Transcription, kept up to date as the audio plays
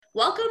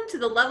Welcome to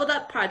the Leveled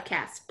Up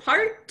Podcast,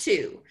 Part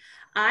 2.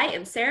 I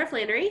am Sarah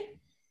Flannery.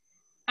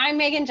 I'm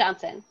Megan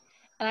Johnson.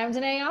 And I'm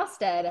Danae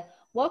Osted.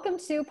 Welcome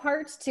to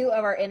Part 2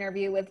 of our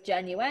interview with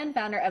Jen Yuen,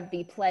 founder of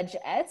The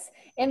Pledgeettes.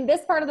 In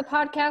this part of the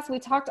podcast, we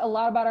talked a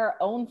lot about our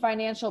own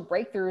financial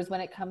breakthroughs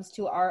when it comes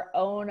to our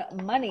own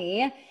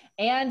money.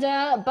 And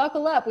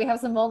buckle up, we have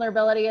some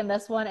vulnerability in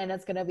this one, and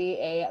it's going to be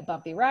a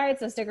bumpy ride.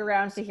 So stick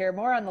around to hear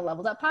more on the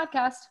Leveled Up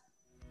Podcast.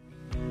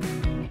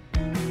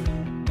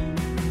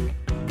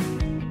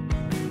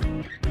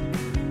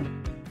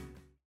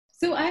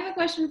 So I have a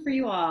question for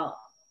you all.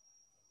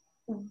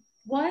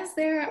 Was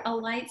there a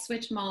light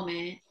switch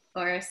moment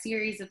or a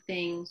series of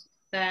things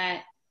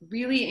that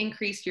really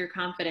increased your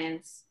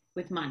confidence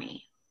with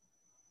money?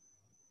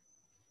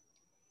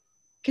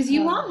 Because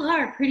you all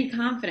are pretty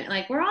confident.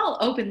 Like, we're all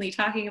openly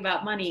talking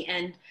about money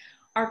and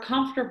are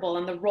comfortable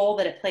in the role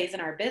that it plays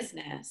in our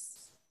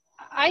business.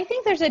 I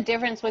think there's a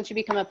difference once you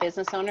become a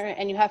business owner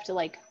and you have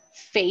to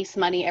face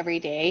money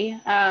every day.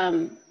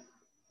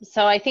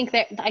 So I think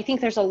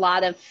there's a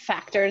lot of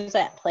factors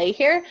at play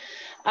here.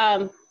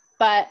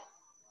 But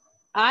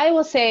I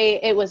will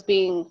say it was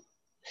being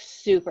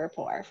super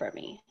poor for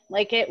me.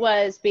 Like, it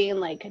was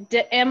being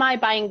am I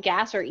buying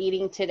gas or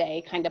eating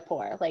today kind of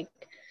poor, like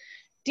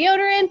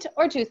deodorant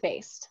or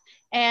toothpaste.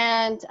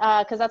 And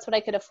because that's what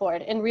I could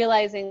afford, and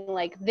realizing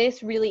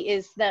this really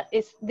is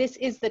this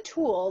is the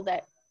tool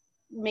that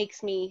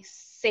makes me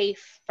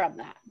safe from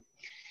that.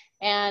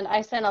 And I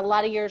spent a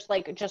lot of years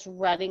just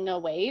running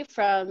away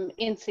from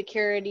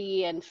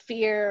insecurity and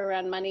fear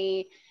around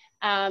money.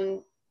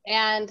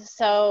 And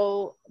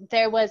so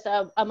there was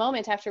a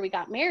moment after we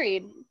got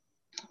married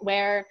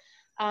where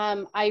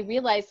I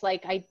realized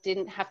I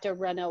didn't have to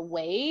run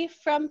away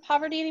from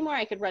poverty anymore.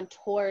 I could run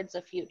towards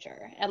a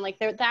future. And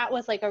that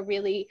was a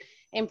really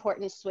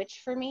important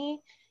switch for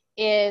me,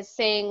 is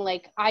saying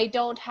I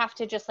don't have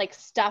to just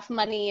stuff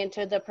money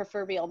into the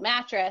proverbial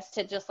mattress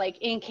to just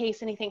in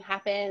case anything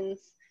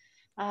happens,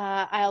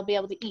 I'll be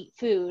able to eat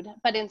food.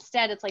 But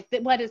instead it's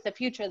what is the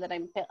future that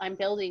I'm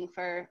building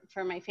for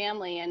my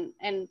family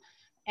and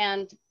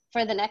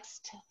for the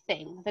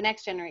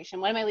next generation?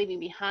 What am I leaving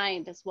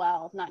behind as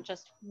well? Not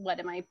just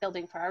what am I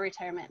building for our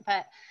retirement,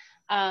 but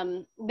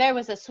there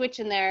was a switch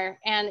in there,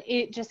 and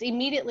it just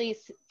immediately,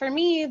 for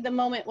me, the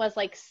moment was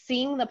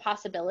seeing the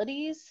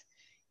possibilities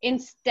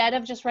instead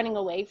of just running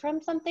away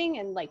from something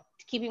and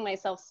keeping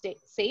myself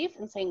safe,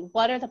 and saying,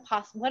 what are the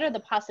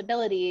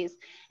possibilities?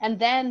 And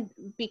then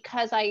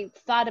because I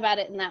thought about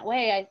it in that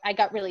way, I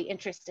got really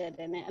interested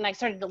in it, and I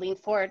started to lean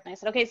forward, and I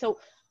said, okay, so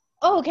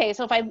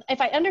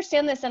if I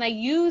understand this and I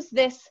use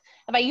this,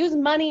 if I use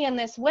money in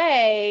this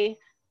way,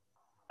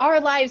 our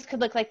lives could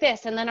look like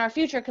this, and then our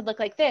future could look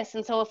like this.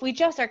 And so if we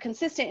just are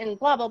consistent in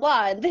blah, blah,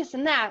 blah, and this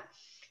and that,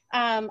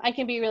 I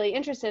can be really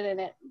interested in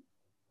it.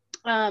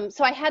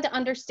 So I had to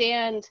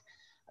understand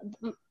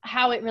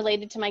how it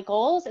related to my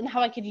goals and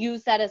how I could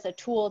use that as a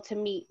tool to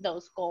meet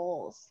those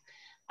goals.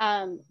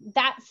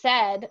 That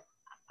said,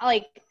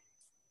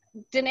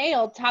 Danae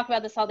will talk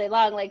about this all day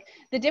long.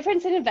 The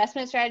difference in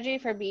investment strategy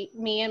for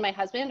me and my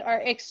husband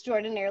are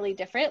extraordinarily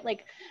different.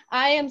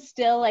 I am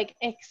still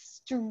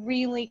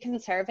extremely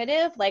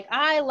conservative.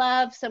 I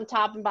love some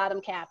top and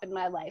bottom cap in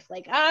my life.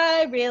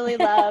 I really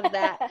love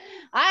that.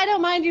 I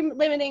don't mind you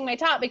limiting my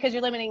top because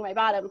you're limiting my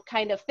bottom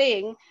kind of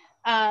thing.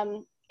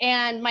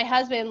 And my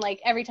husband,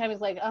 every time is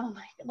oh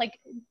my,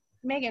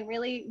 Megan,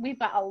 really, we've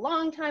got a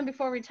long time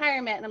before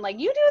retirement. And I'm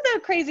you do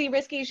the crazy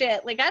risky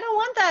shit. I don't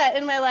want that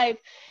in my life.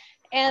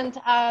 And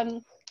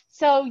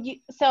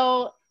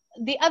so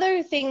the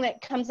other thing that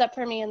comes up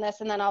for me in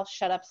this, and then I'll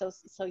shut up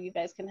so you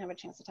guys can have a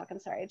chance to talk. I'm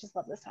sorry, I just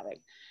love this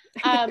topic.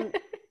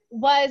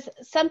 Was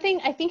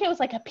something, I think it was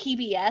a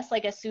PBS,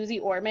 a Susie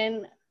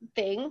Orman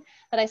thing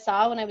that I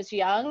saw when I was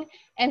young,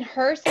 and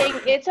her saying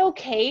it's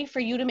okay for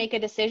you to make a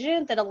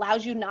decision that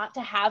allows you not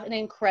to have an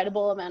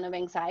incredible amount of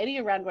anxiety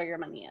around where your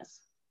money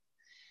is.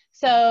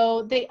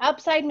 So the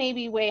upside may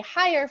be way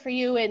higher for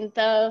you, and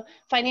the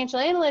financial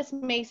analyst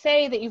may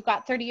say that you've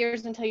got 30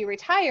 years until you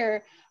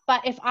retire.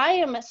 But if I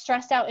am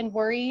stressed out and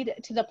worried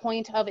to the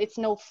point of it's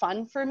no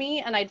fun for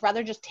me, and I'd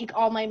rather just take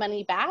all my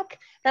money back,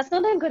 that's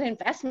not a good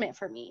investment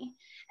for me.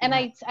 And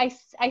I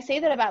say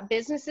that about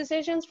business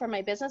decisions for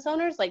my business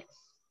owners.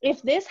 If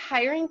this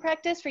hiring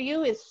practice for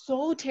you is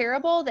so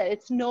terrible that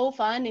it's no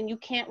fun and you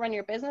can't run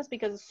your business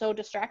because it's so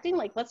distracting,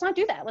 let's not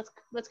do that.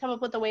 Let's come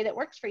up with a way that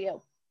works for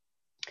you.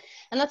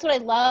 And that's what I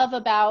love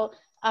about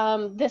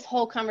this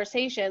whole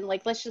conversation.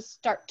 Let's just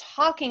start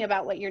talking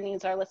about what your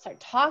needs are. Let's start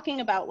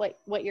talking about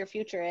what your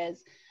future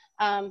is.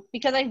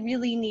 Because I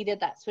really needed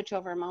that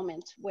switchover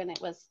moment when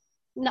it was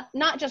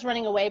not just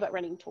running away, but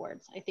running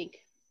towards, I think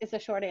is the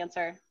short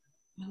answer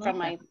from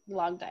my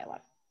long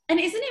dialogue. And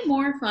isn't it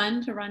more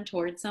fun to run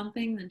towards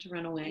something than to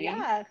run away?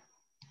 Yeah,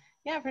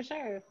 for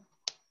sure.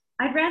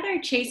 I'd rather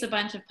chase a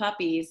bunch of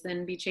puppies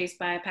than be chased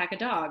by a pack of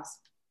dogs.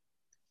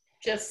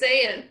 Just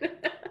saying.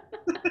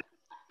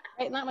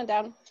 Writing that one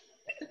down.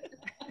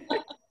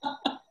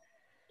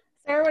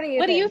 Sarah, what do you think?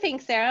 What do you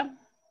think, Sarah?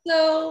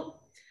 So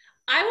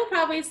I will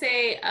probably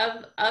say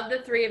of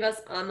the three of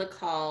us on the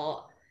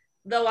call,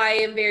 though I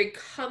am very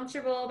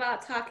comfortable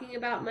about talking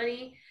about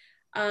money,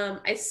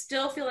 I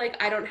still feel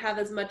like I don't have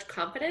as much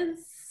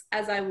confidence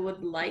as I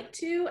would like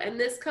to, and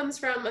this comes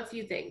from a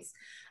few things.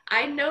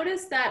 I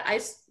noticed that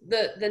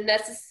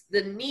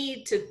the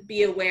need to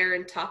be aware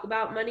and talk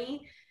about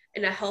money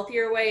in a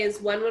healthier way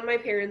is one, when my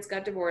parents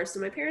got divorced.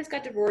 And my parents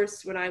got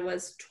divorced when I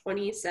was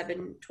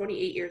 27,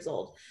 28 years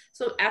old.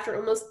 So after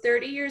almost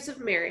 30 years of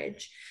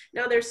marriage,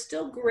 now they're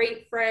still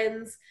great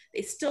friends.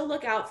 They still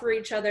look out for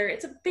each other.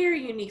 It's a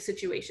very unique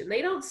situation.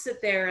 They don't sit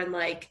there and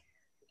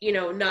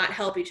not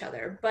help each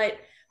other. But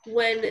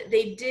when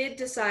they did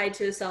decide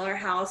to sell our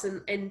house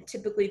and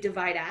typically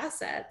divide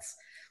assets,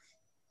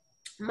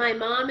 my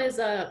mom is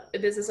a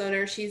business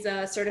owner. She's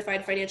a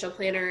certified financial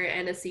planner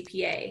and a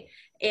CPA.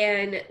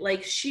 And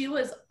she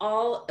was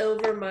all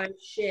over my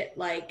shit.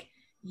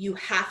 You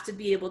have to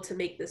be able to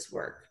make this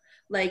work.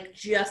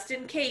 Just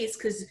in case,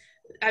 because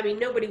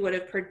nobody would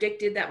have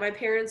predicted that my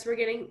parents were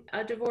getting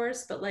a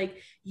divorce, but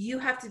you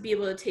have to be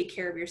able to take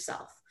care of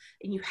yourself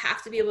and you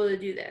have to be able to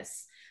do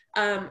this.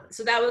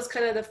 So that was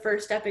kind of the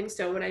first stepping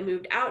stone when I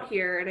moved out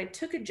here and I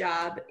took a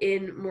job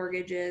in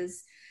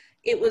mortgages.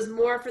 It was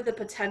more for the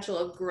potential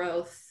of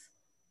growth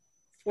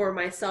for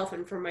myself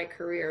and for my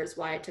career is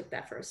why I took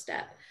that first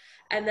step.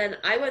 And then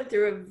I went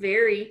through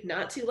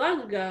not too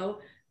long ago,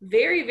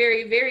 very,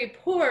 very, very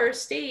poor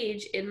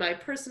stage in my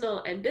personal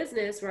and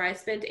business where I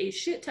spent a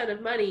shit ton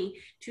of money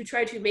to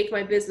try to make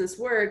my business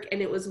work,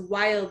 and it was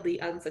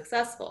wildly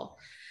unsuccessful.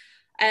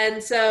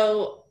 And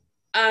so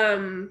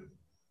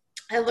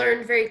I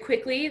learned very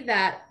quickly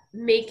that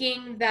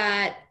making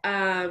that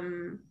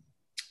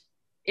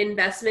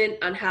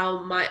investment on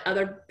how my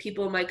other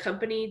people in my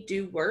company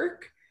do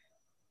work,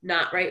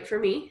 not right for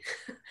me.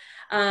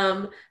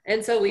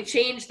 And so we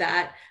changed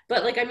that.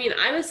 But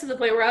I was to the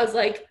point where I was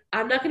like,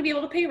 I'm not going to be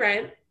able to pay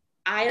rent.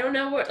 I don't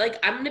know what,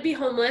 I'm going to be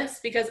homeless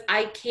because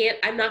I'm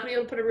not going to be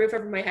able to put a roof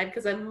over my head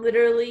because I'm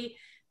literally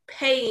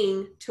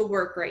paying to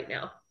work right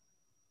now,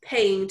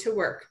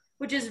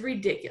 which is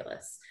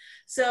ridiculous.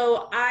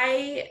 So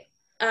I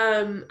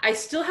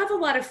still have a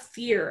lot of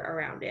fear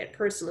around it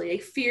personally. I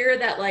fear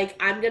that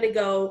I'm going to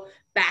go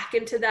back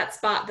into that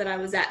spot that I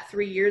was at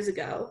 3 years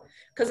ago,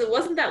 because it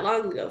wasn't that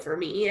long ago for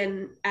me.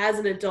 And as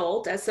an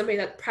adult, as somebody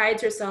that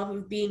prides herself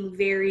of being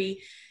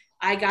very,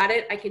 I got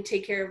it, I can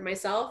take care of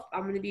myself,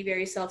 I'm going to be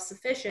very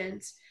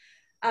self-sufficient.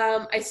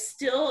 And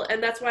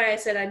that's why I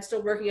said I'm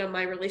still working on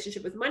my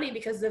relationship with money,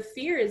 because the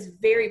fear is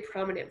very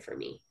prominent for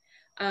me.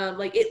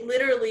 It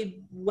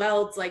literally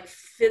welds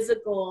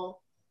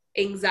physical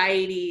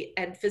anxiety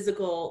and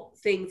physical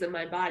things in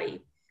my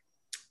body.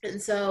 And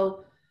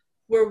so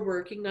we're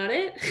working on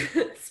it,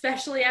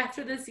 especially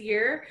after this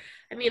year.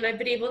 I've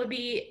been able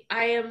to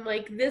I am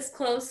this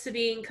close to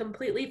being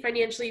completely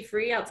financially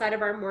free outside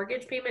of our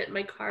mortgage payment in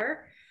my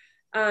car.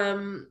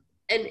 And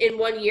in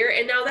 1 year.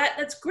 And now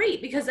that's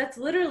great, because that's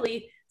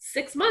literally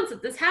 6 months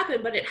that this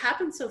happened, but it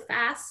happened so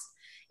fast.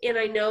 And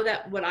I know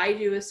that what I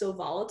do is so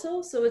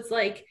volatile. So it's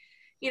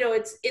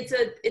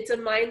it's a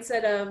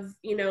mindset of,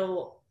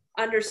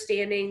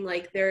 understanding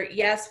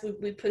yes,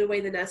 we put away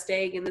the nest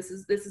egg and this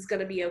is going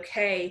to be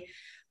okay.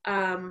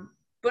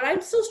 But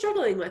I'm still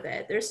struggling with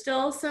it. There's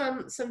still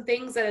some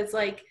things that it's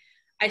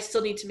I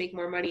still need to make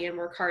more money and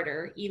work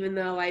harder, even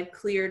though I've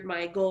cleared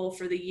my goal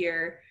for the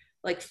year.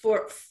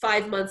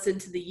 5 months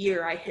into the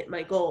year, I hit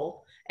my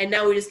goal, and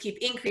now we just keep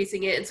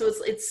increasing it. And so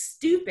it's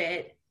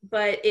stupid,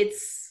 but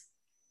it's,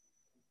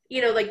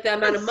 the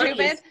amount of money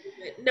is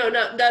stupid. No,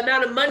 the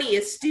amount of money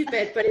is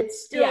stupid, but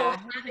it's still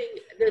having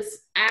this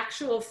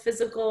actual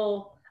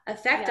physical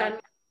effect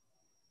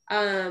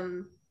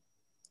on,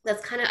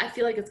 that's I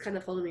feel like it's kind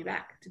of holding me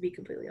back, to be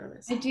completely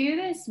honest. I do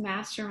this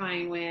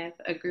mastermind with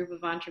a group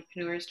of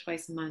entrepreneurs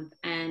twice a month,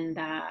 and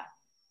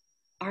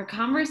our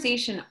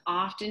conversation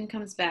often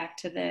comes back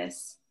to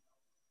this: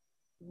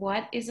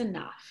 what is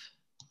enough?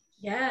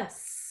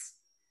 Yes.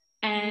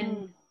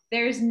 And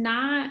there's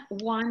not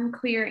one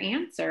clear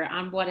answer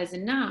on what is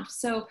enough.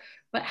 So,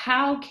 but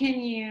how can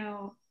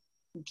you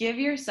give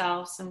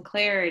yourself some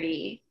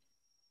clarity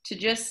to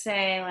just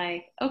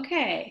say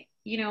okay,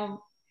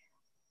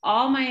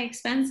 all my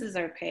expenses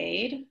are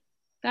paid.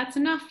 That's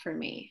enough for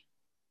me.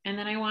 And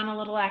then I want a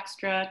little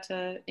extra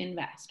to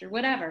invest or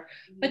whatever.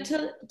 But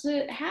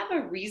to have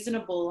a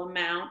reasonable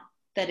amount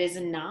that is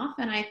enough.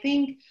 And I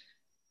think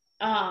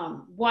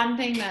one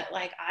thing that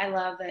I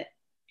love that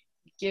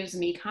gives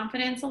me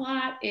confidence a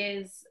lot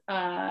is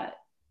to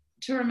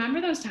remember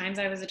those times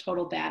I was a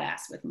total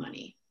badass with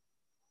money.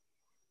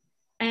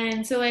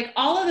 And so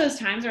all of those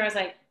times where I was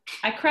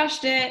I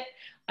crushed it.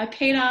 I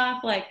paid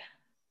off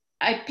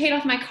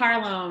my car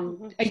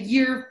loan a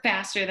year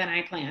faster than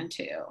I planned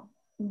to,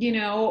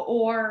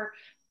 or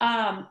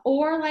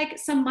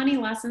some money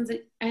lessons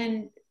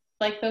and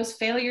those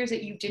failures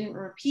that you didn't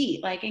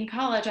repeat. In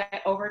college,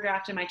 I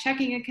overdrafted my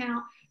checking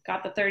account,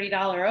 got the $30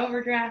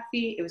 overdraft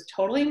fee. It was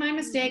totally my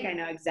mistake. I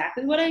know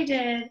exactly what I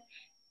did.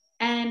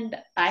 And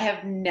I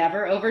have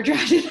never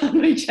overdrafted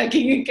on my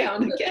checking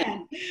account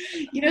again.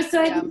 You know,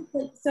 so I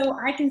think, so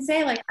I can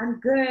say like, I'm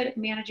good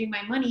managing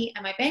my money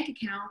and my bank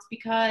accounts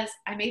because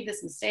I made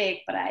this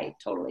mistake, but I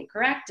totally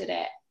corrected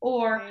it.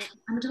 Or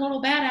I'm a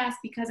total badass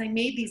because I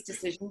made these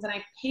decisions and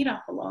I paid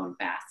off a loan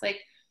fast.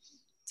 Like,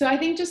 so I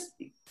think just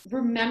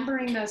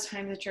remembering those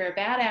times that you're a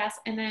badass,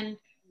 and then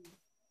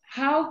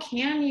how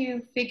can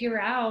you figure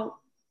out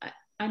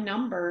a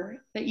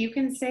number that you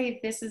can say,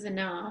 this is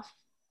enough.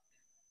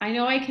 I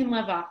know I can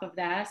live off of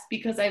this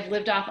because I've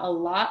lived off a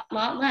lot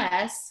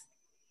less,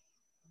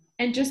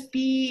 and just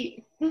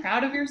be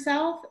proud of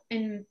yourself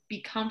and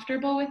be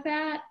comfortable with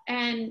that,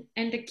 and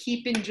to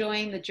keep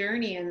enjoying the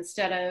journey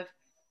instead of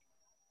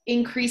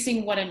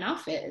increasing what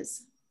enough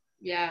is.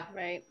 Yeah.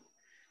 Right.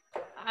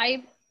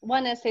 I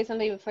want to say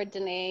something before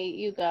Danae,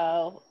 you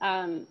go,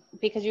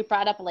 because you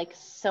brought up like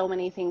so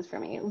many things for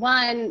me.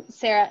 One,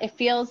 Sarah, it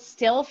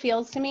still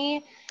feels to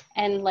me,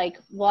 and like,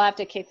 we'll have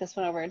to kick this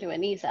one over to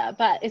Anissa,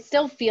 but it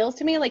still feels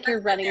to me like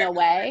you're running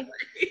away.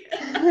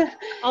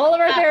 All of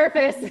our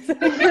therapists.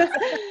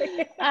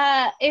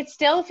 It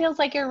still feels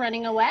like you're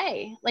running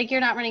away. Like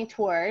you're not running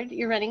toward,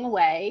 you're running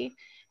away.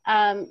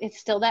 It's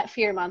still that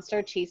fear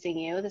monster chasing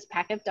you, this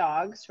pack of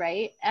dogs,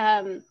 right?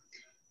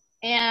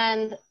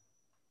 And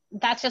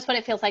that's just what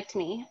it feels like to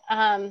me.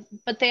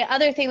 But the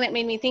other thing that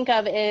made me think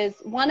of is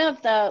one of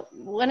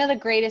the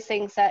greatest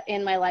things that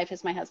in my life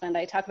is my husband.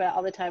 I talk about it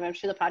all the time. I'm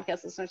sure the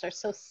podcast listeners are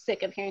so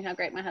sick of hearing how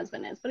great my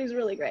husband is, but he's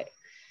really great.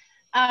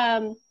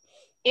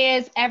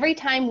 Is every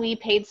time we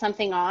paid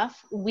something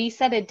off, we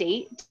set a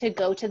date to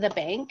go to the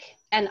bank,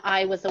 and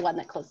I was the one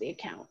that closed the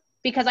account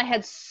because I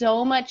had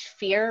so much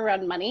fear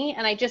around money,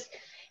 and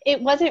it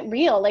wasn't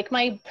real. Like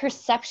my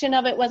perception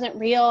of it wasn't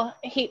real.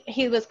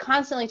 He was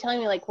constantly telling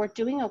me like, we're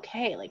doing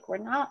okay. Like we're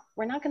not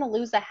going to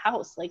lose the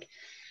house. Like,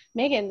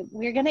 Megan,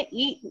 we're going to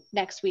eat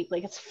next week.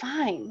 Like it's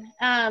fine.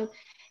 And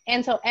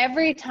so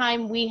every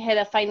time we hit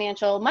a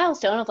financial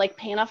milestone of like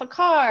paying off a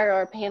car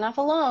or paying off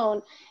a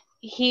loan,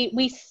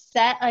 we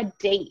set a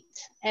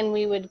date and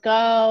we would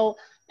go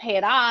pay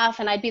it off,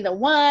 and I'd be the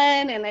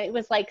one. And it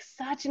was like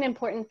such an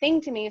important thing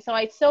to me. So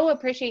I so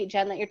appreciate,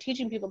 Jen, that you're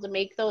teaching people to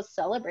make those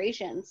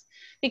celebrations,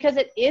 because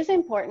it is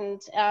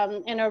important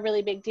and a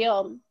really big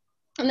deal.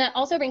 And that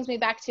also brings me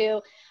back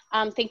to,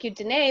 thank you,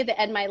 Danae, the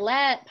Ed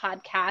Milet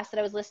podcast that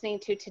I was listening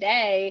to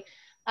today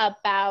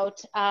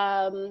about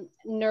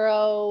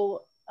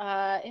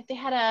if they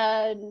had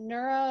a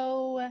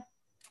neuro,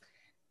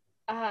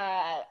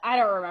 I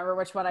don't remember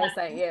which one I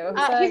sent you.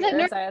 He's a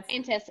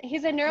neuroscientist.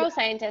 He's a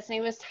neuroscientist, and he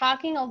was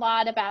talking a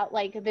lot about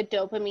like the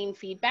dopamine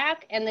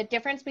feedback and the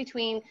difference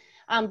between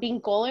being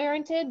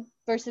goal-oriented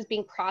versus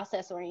being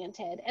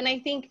process-oriented. And I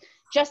think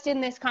just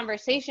in this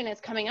conversation, it's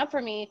coming up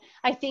for me.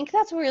 I think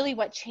that's really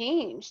what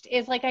changed,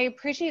 is like, I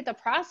appreciate the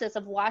process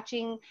of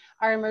watching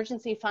our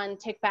emergency fund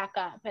tick back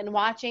up and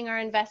watching our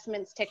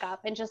investments tick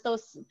up, and just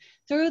those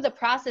through the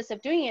process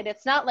of doing it.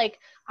 It's not like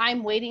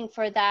I'm waiting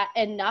for that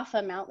enough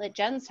amount that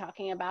Jen's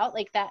talking about,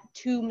 like that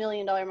 $2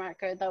 million mark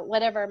or the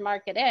whatever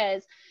mark it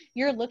is.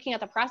 You're looking at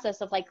the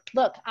process of like,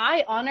 look,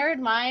 I honored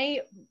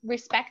my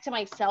respect to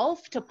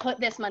myself to put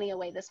this money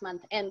away this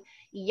month. And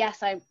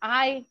yes,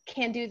 I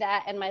can do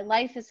that. And my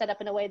life is set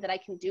up in a way that I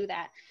can do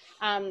that.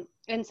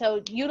 And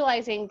so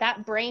utilizing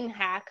that brain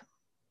hack,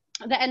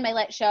 the Ed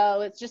Milet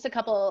show, it's just a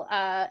couple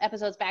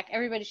episodes back.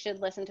 Everybody should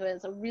listen to it.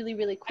 It's a really,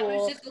 really cool. I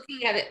was just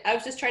looking at it. I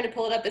was just trying to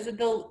pull it up. Is it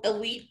the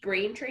Elite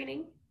Brain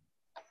Training?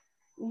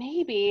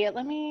 Maybe.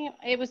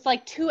 It was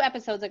like 2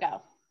 episodes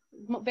ago.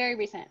 Very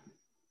recent.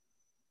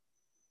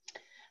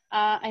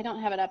 I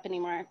don't have it up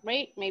anymore.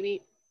 Wait,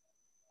 maybe.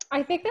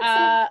 I think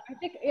that's,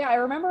 I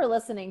remember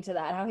listening to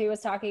that, how he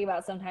was talking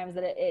about sometimes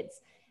that it's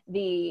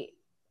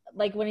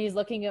like when he's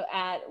looking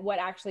at what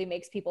actually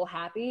makes people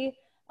happy,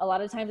 a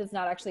lot of times it's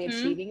not actually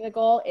achieving the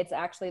goal. It's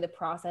actually the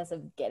process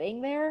of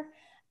getting there.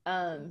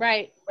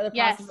 Right. Or the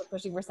process of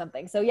pushing for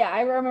something. So yeah,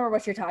 I remember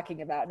what you're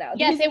talking about now.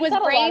 Yes, it was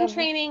brain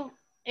training.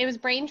 It was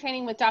brain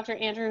training with Dr.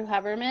 Andrew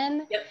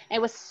Huberman. Yep.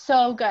 It was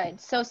so good.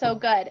 So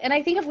good. And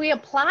I think if we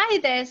apply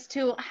this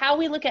to how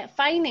we look at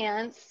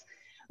finance,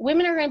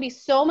 women are going to be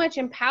so much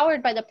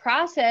empowered by the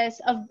process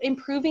of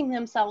improving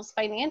themselves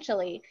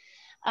financially.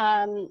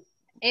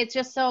 It's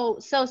just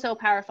so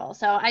powerful.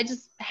 So I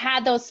just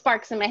had those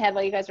sparks in my head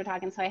while you guys were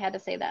talking, so I had to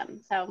say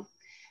them. So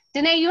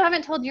Danae, you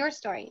haven't told your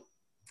story.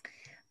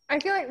 I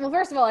feel like, well,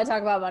 first of all, I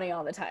talk about money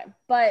all the time,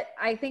 but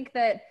I think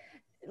that,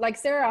 like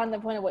Sarah, on the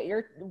point of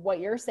what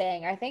you're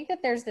saying, I think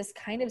that there's this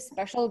kind of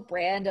special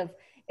brand of,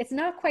 it's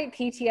not quite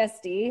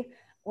PTSD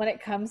when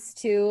it comes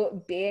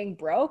to being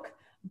broke,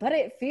 but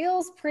it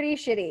feels pretty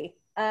shitty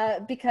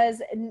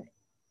because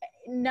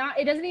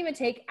it doesn't even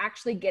take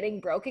actually getting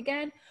broke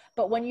again,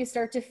 but when you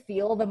start to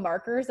feel the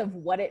markers of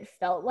what it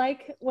felt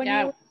like when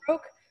you were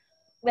broke,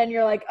 then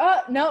you're like,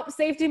 oh, nope,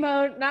 safety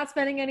mode, not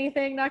spending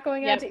anything, not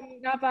going out to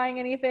eat, not buying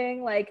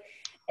anything, like.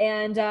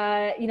 And,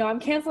 I'm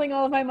canceling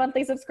all of my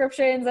monthly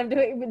subscriptions. I'm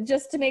doing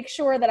just to make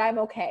sure that I'm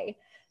okay,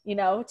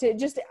 to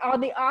just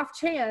on the off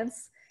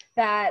chance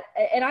that,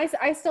 and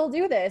I still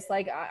do this,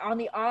 like on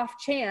the off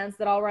chance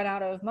that I'll run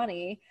out of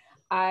money,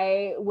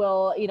 I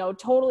will,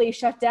 totally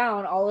shut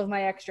down all of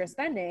my extra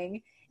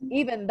spending,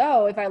 even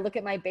though if I look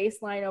at my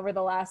baseline over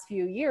the last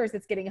few years,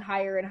 it's getting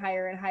higher and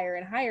higher and higher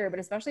and higher. But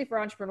especially for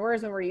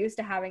entrepreneurs, when we're used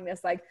to having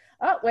this like,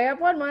 oh, way up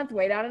one month,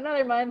 way down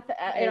another month,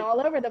 and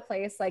all over the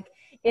place, like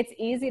it's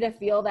easy to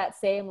feel that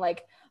same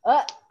like,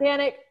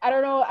 panic. I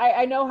don't know.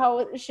 I know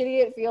how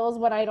shitty it feels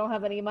when I don't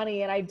have any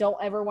money, and I don't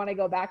ever want to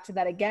go back to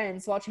that again.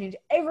 So I'll change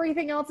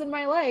everything else in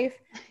my life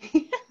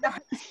to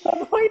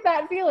avoid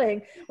that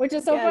feeling, which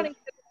is so funny.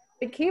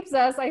 It keeps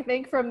us, I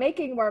think, from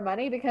making more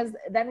money, because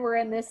then we're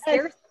in this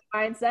scarcity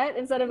mindset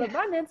instead of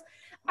abundance.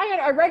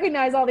 I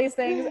recognize all these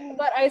things,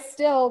 but I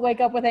still wake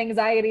up with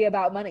anxiety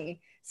about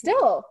money.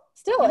 Still.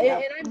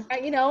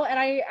 And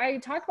I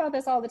talk about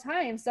this all the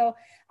time. So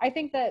I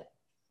think that,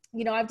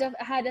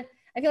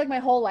 I feel like my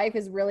whole life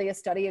is really a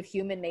study of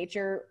human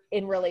nature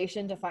in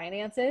relation to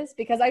finances,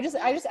 because I just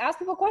ask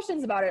people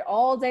questions about it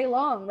all day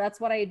long. That's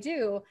what I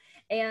do.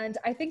 And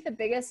I think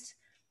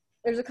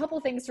there's a couple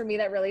things for me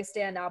that really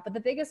stand out, but the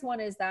biggest one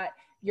is that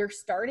your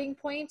starting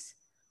point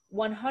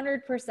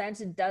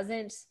 100%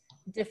 doesn't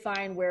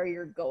define where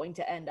you're going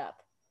to end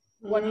up.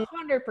 100%.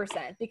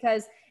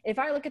 Because if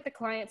I look at the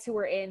clients who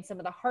are in some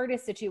of the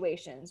hardest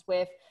situations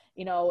with,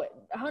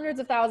 hundreds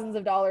of thousands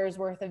of dollars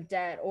worth of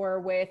debt, or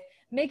with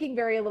making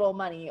very little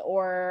money,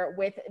 or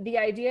with the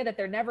idea that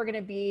they're never going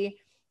to be,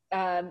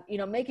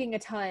 making a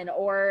ton,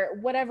 or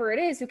whatever it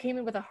is, who came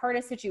in with the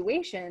hardest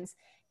situations,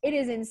 it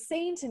is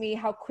insane to me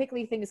how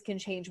quickly things can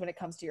change when it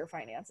comes to your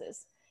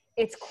finances.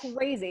 It's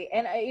crazy.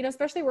 And,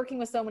 especially working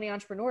with so many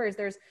entrepreneurs,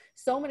 there's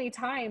so many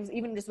times,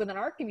 even just within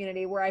our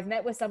community, where I've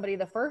met with somebody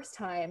the first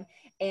time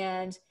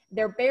and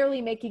they're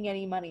barely making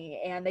any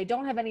money and they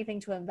don't have anything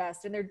to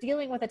invest and they're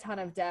dealing with a ton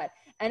of debt.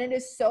 And it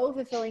is so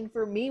fulfilling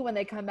for me when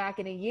they come back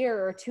in a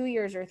year or 2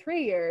 years or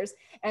 3 years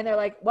and they're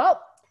like, well,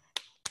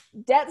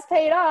 debt's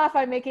paid off.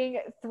 I'm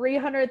making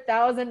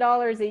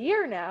 $300,000 a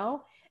year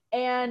now.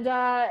 And,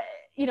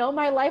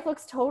 my life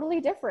looks totally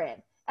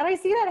different. And I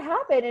see that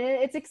happen, and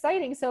it's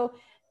exciting. So,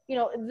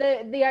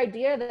 the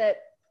idea that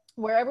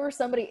wherever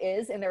somebody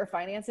is in their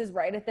finances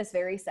right at this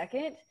very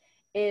second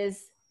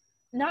is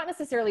not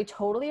necessarily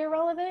totally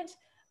irrelevant,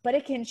 but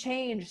it can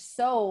change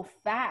so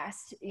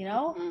fast,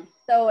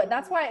 So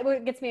that's why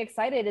what gets me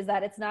excited is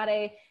that it's not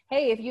hey,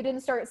 if you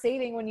didn't start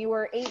saving when you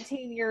were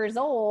 18 years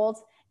old,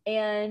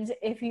 and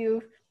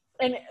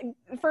and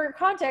for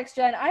context,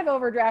 Jen, I've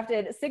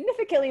overdrafted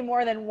significantly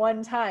more than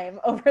one time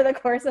over the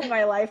course of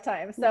my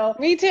lifetime. So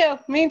Me too.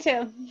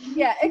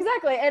 Yeah,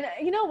 exactly. And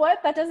you know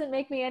what? That doesn't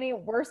make me any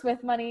worse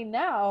with money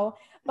now,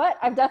 but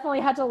I've definitely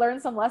had to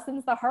learn some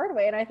lessons the hard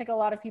way. And I think a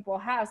lot of people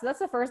have. So that's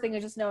the first thing,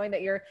 is just knowing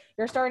that your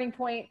starting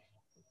point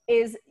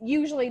is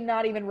usually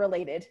not even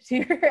related to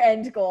your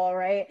end goal,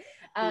 right?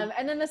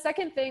 And then the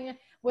second thing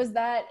was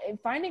that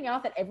finding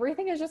out that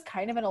everything is just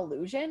kind of an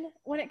illusion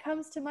when it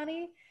comes to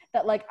money.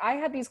 That like I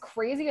had these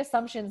crazy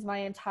assumptions my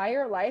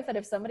entire life that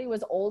if somebody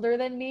was older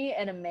than me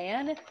and a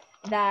man,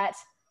 that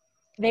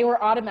they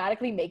were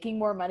automatically making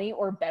more money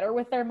or better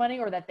with their money,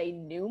 or that they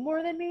knew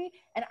more than me.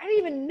 And I didn't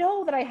even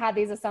know that I had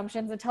these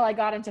assumptions until I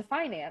got into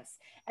finance.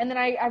 And then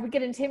I would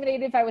get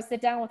intimidated if I would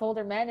sit down with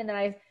older men. And then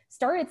I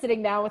started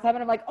sitting down with them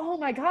and I'm like, oh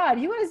my God,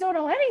 you guys don't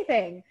know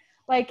anything.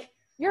 Like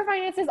your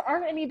finances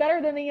aren't any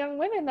better than the young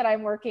women that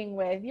I'm working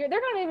with. They're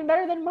not even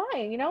better than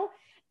mine,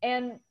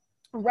 And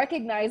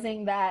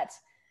recognizing that,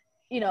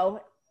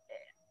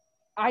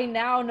 I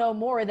now know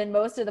more than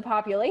most of the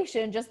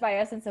population just by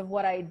essence of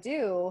what I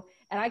do.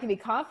 And I can be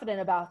confident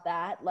about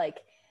that. Like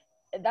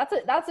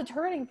that's a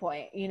turning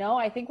point.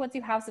 I think once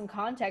you have some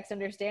context,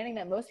 understanding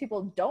that most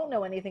people don't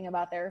know anything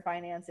about their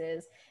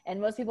finances and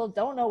most people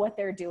don't know what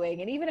they're doing.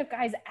 And even if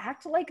guys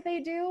act like they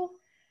do,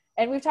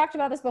 and we've talked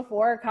about this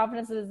before,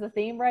 confidence is the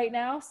theme right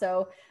now.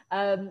 So,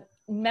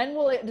 men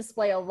will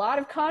display a lot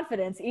of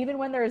confidence, even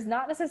when there is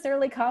not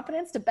necessarily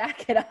confidence to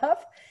back it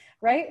up.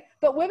 Right?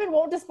 But women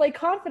won't display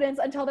confidence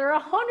until they're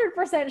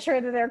 100%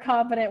 sure that they're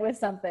confident with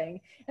something.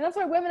 And that's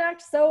why women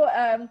act so,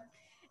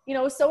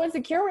 so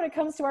insecure when it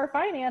comes to our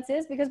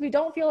finances, because we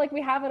don't feel like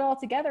we have it all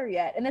together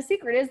yet. And the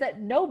secret is that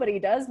nobody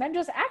does. Men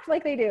just act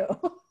like they do.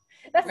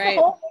 That's right.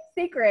 The whole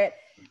secret.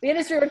 The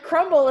industry would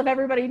crumble if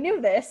everybody knew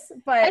this,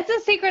 but it's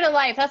the secret of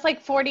life. That's like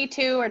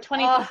 42 or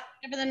 20, whatever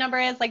the number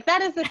is. Like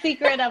that is the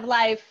secret of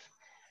life,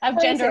 of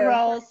gender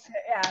roles.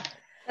 Yeah.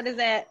 That is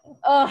it.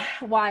 Oh,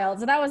 wild.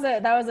 So that was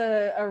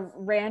a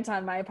rant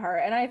on my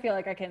part. And I feel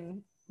like I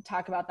can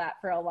talk about that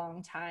for a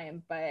long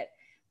time, but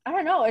I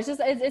don't know. It's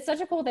just, it's such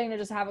a cool thing to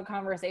just have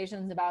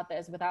conversations about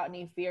this without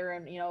any fear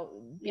and,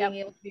 being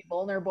able to be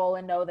vulnerable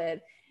and know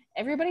that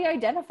everybody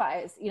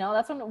identifies,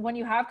 that's when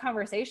you have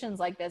conversations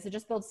like this, it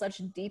just builds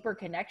such deeper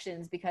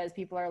connections because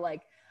people are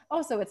like,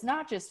 oh, so it's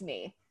not just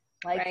me.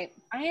 Like, right.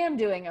 I am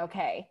doing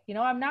okay.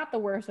 I'm not the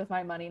worst with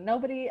my money.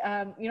 Nobody,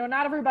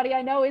 not everybody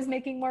I know is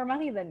making more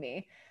money than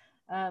me.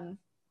 And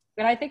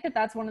I think that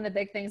that's one of the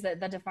big things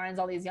that defines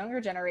all these younger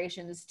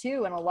generations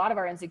too. And a lot of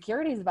our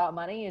insecurities about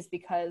money is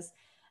because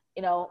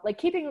you know, like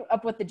Keeping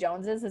Up with the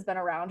Joneses has been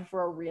around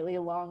for a really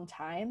long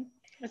time.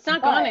 It's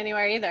not going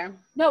anywhere either.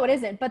 No, it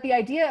isn't. But the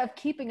idea of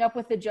keeping up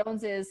with the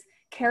Joneses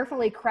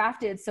carefully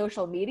crafted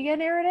social media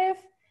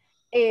narrative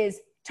is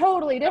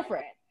totally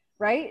different,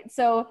 right?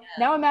 So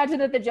now imagine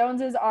that the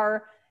Joneses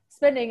are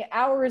spending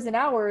hours and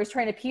hours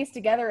trying to piece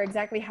together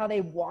exactly how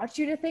they want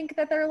you to think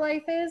that their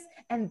life is.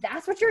 And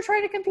that's what you're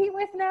trying to compete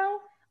with now?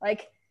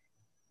 Like,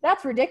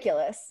 that's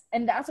ridiculous.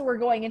 And that's what we're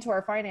going into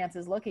our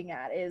finances looking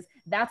at, is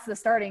that's the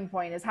starting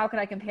point, is how can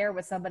I compare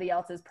with somebody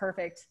else's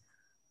perfect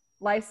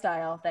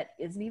lifestyle that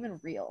isn't even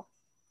real?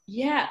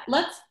 Yeah,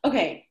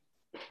 okay.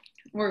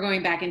 We're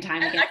going back in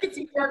time again. I can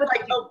see her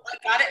like, oh, I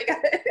got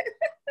it.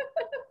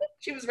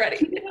 She was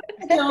ready.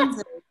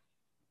 Joneses.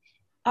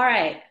 All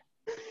right.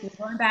 We're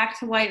going back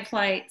to white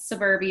flight,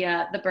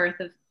 suburbia, the birth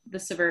of the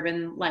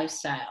suburban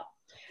lifestyle.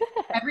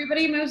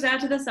 Everybody moves out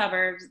to the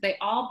suburbs. They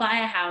all buy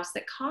a house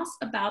that costs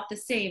about the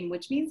same,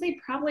 which means they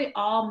probably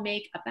all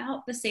make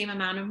about the same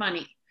amount of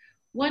money.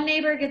 One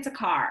neighbor gets a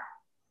car.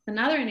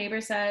 Another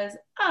neighbor says,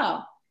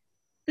 oh,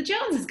 the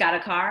Joneses got a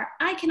car.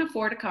 I can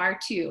afford a car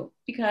too,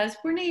 because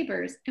we're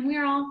neighbors and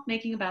we're all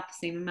making about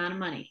the same amount of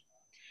money.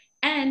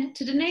 And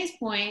to Danae's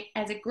point,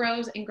 as it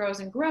grows and grows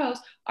and grows,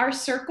 our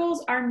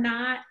circles are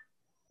not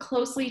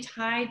closely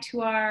tied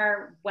to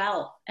our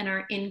wealth and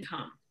our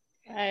income.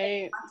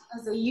 Right.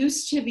 As they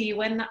used to be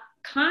when the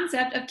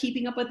concept of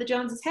Keeping Up with the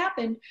Joneses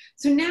happened.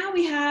 So now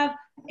we have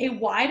a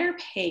wider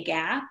pay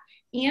gap,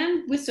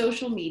 and with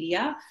social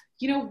media,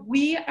 you know,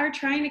 we are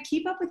trying to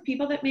keep up with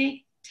people that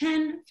make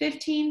 10,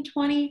 15,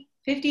 20,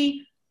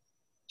 50,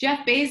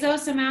 Jeff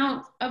Bezos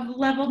amount of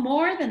level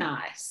more than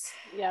us.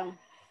 Yeah.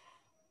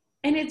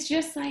 And it's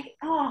just like,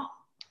 oh,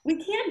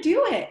 we can't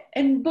do it.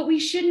 But we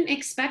shouldn't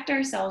expect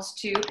ourselves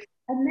to.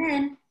 And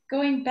then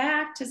going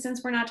back to,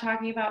 since we're not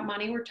talking about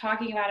money, we're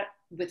talking about it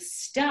with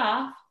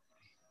stuff.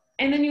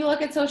 And then you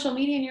look at social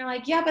media and you're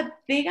like, yeah, but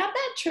they got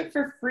that trip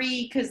for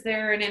free because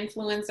they're an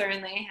influencer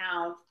and they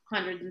have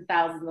hundreds and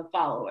thousands of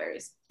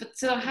followers. But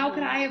so how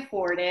could I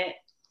afford it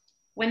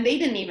when they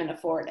didn't even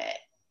afford it?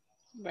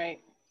 Right.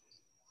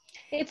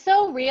 It's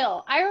so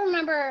real. I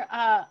remember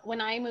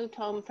when I moved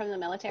home from the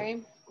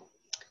military,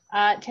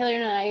 Taylor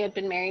and I had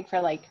been married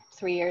for like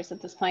 3 years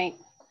at this point.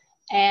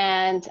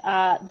 And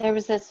there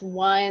was this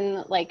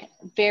one like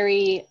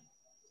very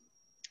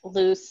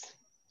loose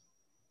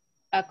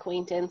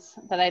acquaintance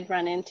that I'd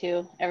run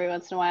into every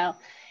once in a while.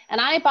 And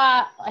I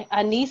bought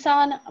a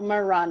Nissan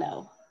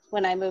Murano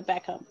when I moved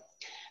back home,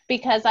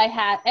 because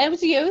it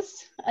was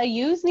a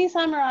used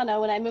Nissan Murano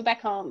when I moved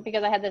back home,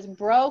 because I had this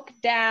broke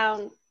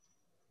down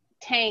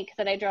tank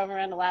that I drove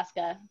around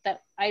Alaska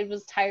that I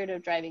was tired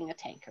of driving a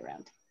tank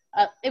around.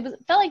 It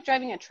felt like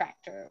driving a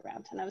tractor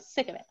around, and I was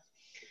sick of it.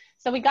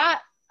 So we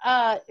got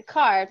a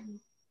car,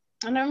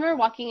 and I remember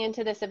walking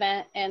into this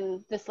event,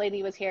 and this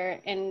lady was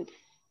here, and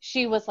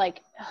she was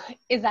like,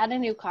 is that a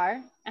new car?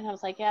 And I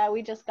was like, yeah,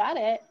 we just got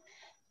it.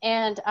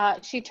 And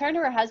she turned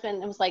to her husband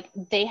and was like,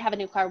 they have a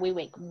new car. We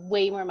make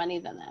way more money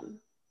than them.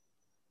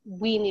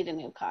 We need a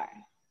new car.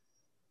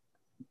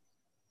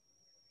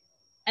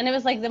 And it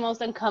was like the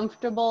most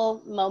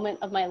uncomfortable moment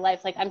of my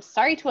life. Like, I'm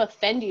sorry to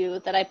offend you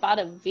that I bought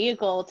a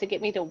vehicle to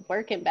get me to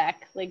work and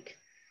back. Like,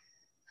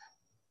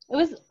 it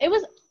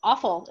was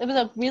awful. It was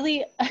a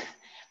really,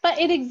 but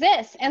it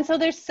exists. And so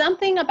there's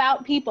something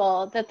about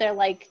people that they're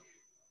like,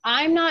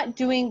 I'm not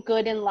doing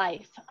good in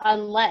life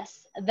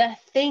unless the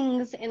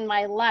things in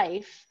my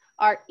life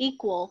are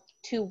equal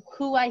to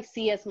who I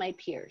see as my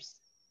peers.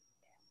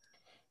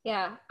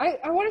 Yeah,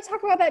 I want to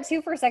talk about that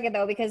too for a second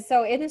though, because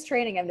so in this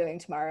training I'm doing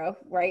tomorrow,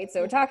 right?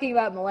 So we're talking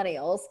about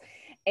millennials,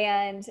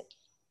 and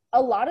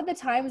a lot of the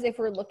times if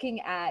we're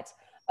looking at,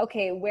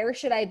 okay, where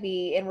should I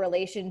be in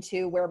relation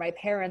to where my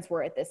parents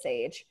were at this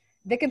age?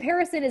 The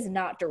comparison is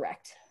not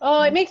direct.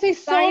 Oh, it makes me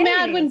so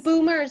mad when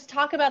boomers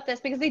talk about this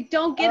because they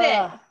don't get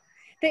it.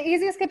 The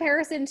easiest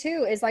comparison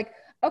too is like,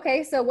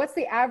 okay, so what's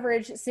the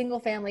average single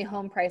family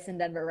home price in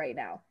Denver right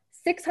now?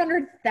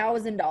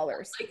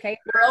 $600,000. Okay.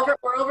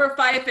 We're over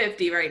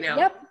 550 right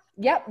now.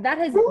 Yep. That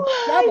has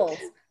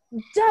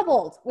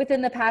doubled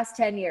within the past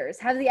 10 years.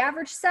 Has the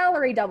average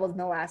salary doubled in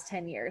the last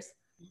 10 years?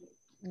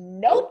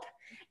 Nope.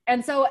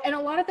 And so, and a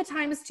lot of the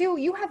times too,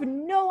 you have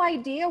no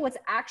idea what's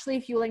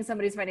actually fueling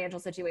somebody's financial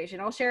situation.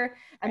 I'll share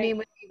a meme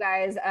with you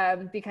guys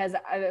because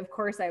of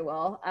course I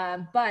will.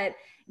 But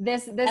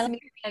this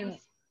meme,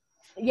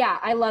 yeah,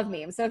 I love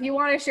memes. So if you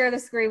want to share the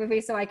screen with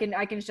me so I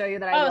can show you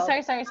that I will.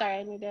 Sorry.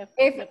 I need to.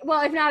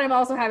 If not, I'm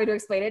also happy to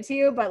explain it to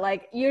you. But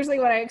like usually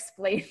when I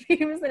explain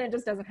memes, then it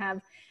just doesn't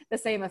have the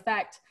same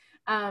effect.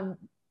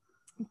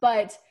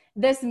 But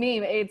this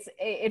meme,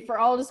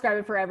 I'll describe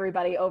it for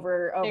everybody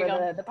over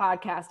the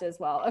podcast as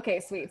well. Okay,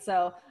 sweet.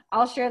 So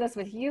I'll share this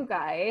with you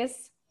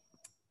guys.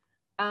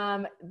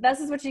 This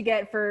is what you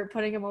get for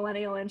putting a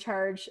millennial in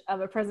charge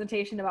of a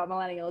presentation about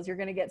millennials. You're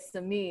going to get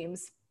some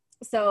memes.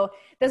 So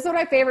this is one of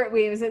my favorite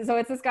memes. So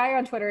it's this guy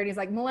on Twitter and he's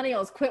like,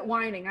 millennials, quit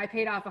whining. I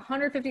paid off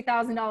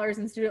 $150,000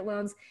 in student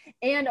loans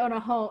and own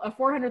a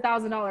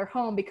 $400,000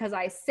 home because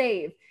I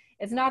save.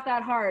 It's not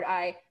that hard.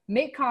 I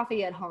make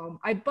coffee at home.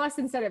 I bus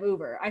instead of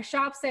Uber. I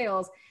shop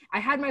sales. I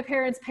had my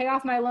parents pay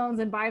off my loans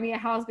and buy me a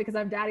house because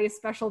I'm daddy's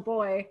special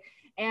boy.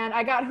 And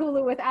I got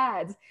Hulu with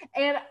ads.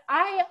 And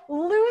I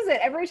lose it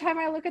every time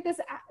I look at this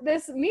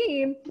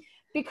meme,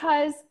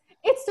 because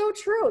it's so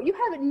true. You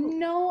have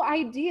no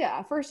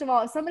idea. First of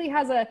all, if somebody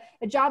has a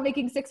job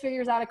making 6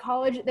 figures out of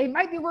college, they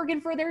might be working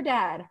for their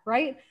dad,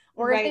 right?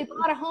 Or if they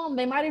bought a home,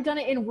 they might have done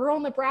it in rural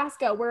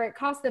Nebraska where it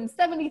cost them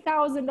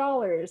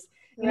 $70,000.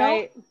 You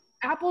know,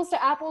 apples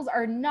to apples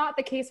are not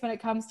the case when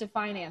it comes to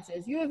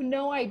finances. You have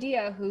no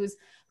idea whose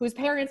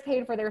parents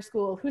paid for their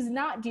school, who's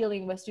not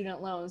dealing with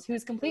student loans,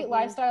 whose complete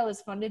lifestyle is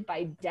funded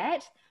by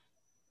debt.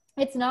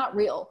 It's not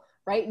real,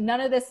 right? None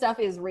of this stuff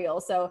is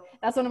real. So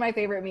that's one of my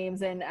favorite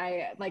memes. And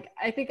I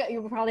think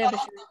you will probably have to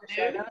share the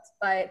show notes,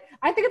 but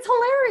I think it's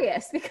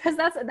hilarious because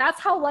that's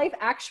how life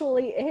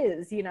actually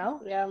is, you know?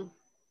 Yeah.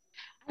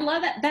 I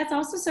love that. That's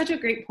also such a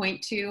great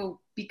point too,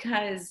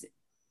 because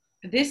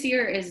this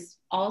year is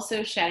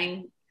also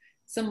shedding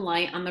some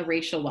light on the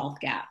racial wealth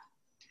gap.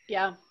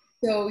 Yeah.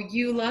 So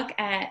you look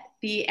at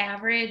the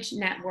average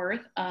net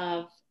worth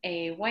of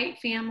a white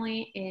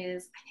family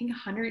is, I think,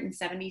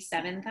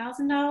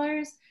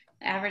 $177,000.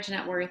 The average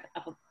net worth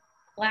of a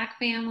Black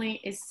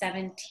family is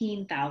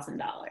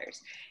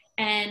 $17,000.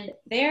 And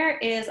there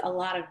is a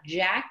lot of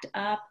jacked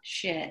up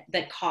shit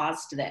that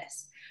caused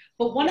this.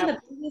 But one of the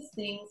biggest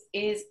things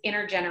is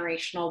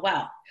intergenerational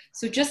wealth.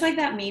 So just like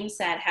that meme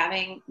said,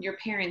 having your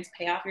parents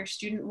pay off your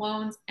student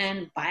loans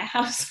and buy a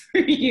house for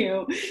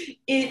you,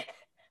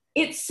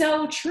 it's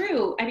so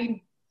true. I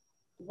mean,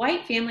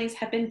 white families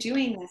have been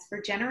doing this for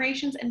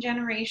generations and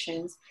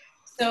generations.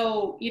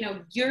 So, you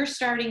know, you're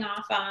starting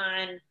off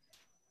on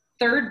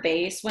third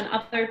base when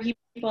other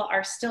people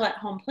are still at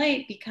home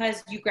plate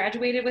because you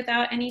graduated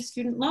without any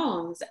student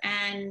loans.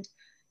 And,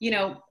 you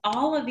know,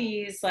 all of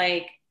these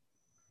like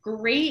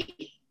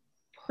great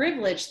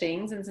privilege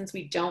things. And since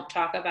we don't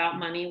talk about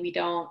money, we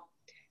don't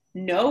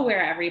know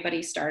where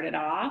everybody started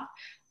off.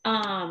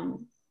 But,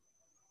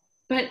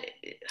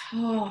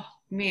 oh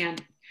man,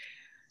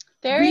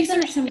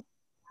 research some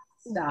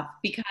stuff,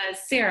 because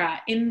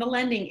Sarah, in the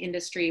lending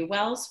industry,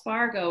 Wells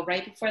Fargo,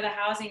 right before the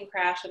housing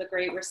crash or the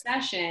Great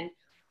Recession,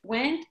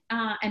 went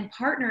and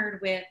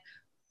partnered with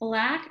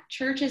Black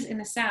churches in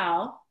the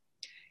South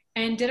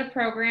and did a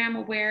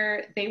program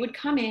where they would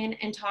come in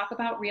and talk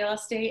about real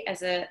estate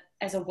as a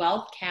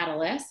wealth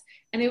catalyst,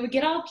 and they would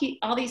get all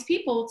these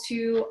people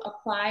to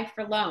apply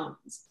for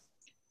loans.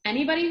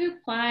 Anybody who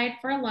applied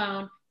for a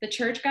loan, the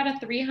church got a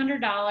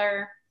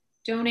 $300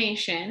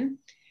 donation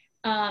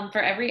for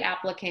every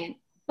applicant,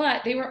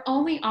 but they were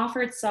only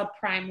offered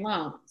subprime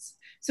loans.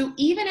 So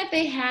even if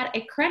they had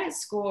a credit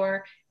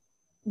score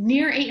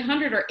near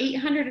 800 or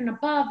 800 and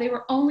above, they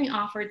were only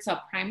offered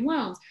subprime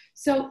loans.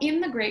 So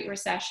in the Great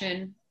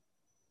Recession,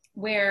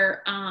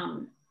 where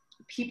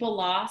people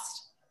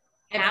lost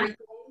half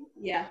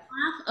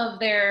of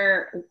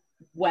their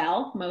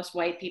wealth, most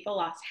white people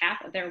lost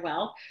half of their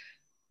wealth,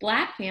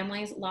 Black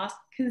families lost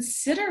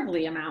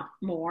considerably amount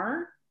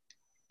more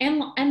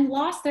and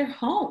lost their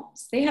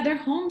homes. They had their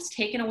homes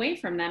taken away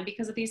from them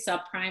because of these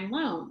subprime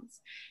loans.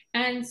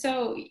 And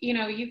so, you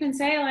know, you can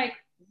say like,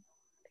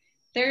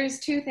 there's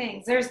two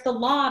things. There's the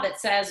law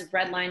that says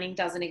redlining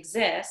doesn't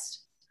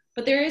exist,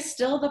 but there is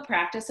still the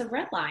practice of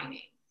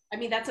redlining. I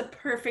mean, that's a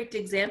perfect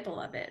example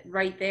of it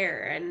right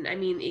there. And I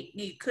mean,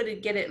 you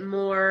couldn't get it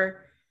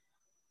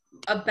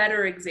a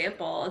better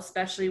example,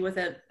 especially with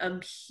a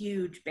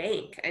huge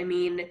bank. I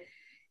mean,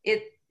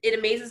 it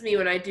amazes me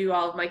when I do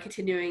all of my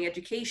continuing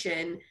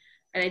education,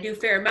 and I do a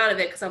fair amount of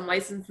it because I'm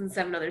licensed in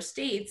 7 other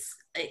states,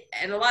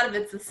 and a lot of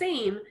it's the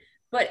same,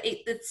 but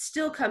it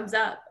still comes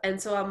up.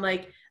 And so I'm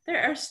like,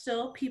 there are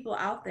still people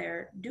out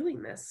there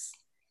doing this,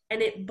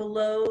 and it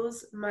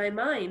blows my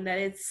mind that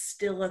it's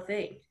still a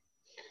thing.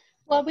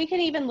 Well, we can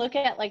even look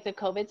at like the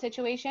COVID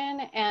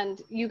situation,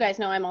 and you guys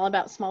know I'm all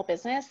about small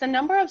business. The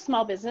number of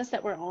small business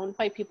that were owned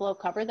by people of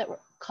color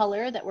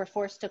that were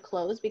forced to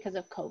close because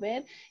of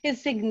COVID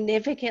is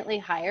significantly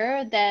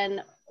higher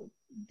than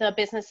the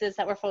businesses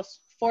that were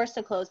forced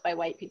to close by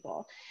white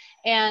people.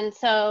 And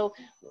so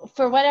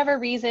for whatever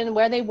reason,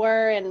 where they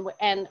were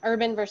and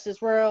urban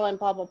versus rural and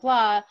blah, blah,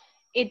 blah,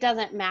 it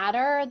doesn't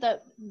matter.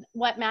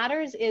 What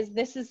matters is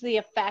this is the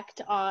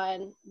effect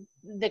on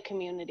the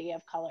community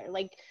of color.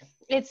 Like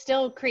it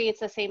still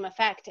creates the same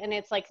effect. And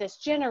it's like this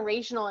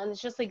generational, and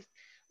it's just like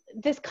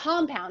this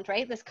compound,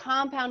 right? This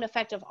compound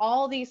effect of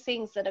all these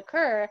things that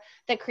occur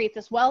that create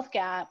this wealth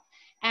gap.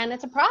 And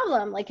it's a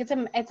problem. Like it's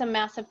a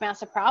massive,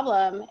 massive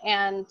problem.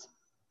 And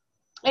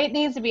it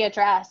needs to be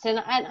addressed. And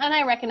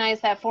I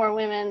recognize that for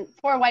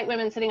white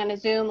women sitting on a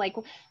Zoom, like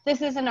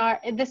this isn't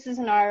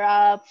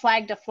our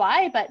flag to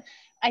fly, but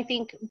I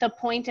think the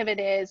point of it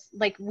is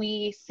like,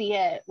 we see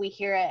it, we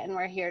hear it, and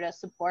we're here to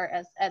support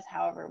as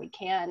however we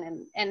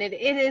can. And it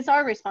is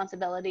our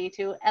responsibility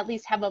to at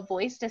least have a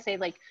voice to say,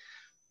 like,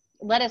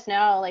 let us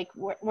know, like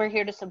we're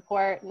here to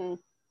support and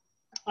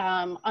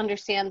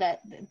understand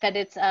that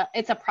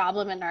it's a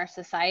problem in our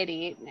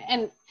society.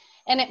 And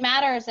And it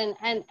matters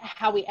and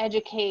how we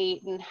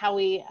educate and how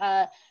we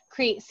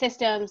create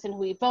systems and who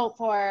we vote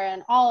for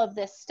and all of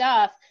this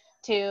stuff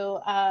to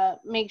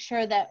make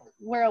sure that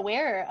we're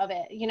aware of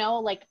it. You know,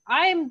 like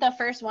I'm the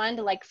first one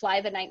to like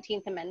fly the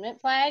 19th Amendment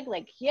flag.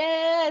 Like,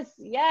 yes,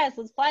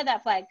 let's fly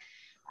that flag.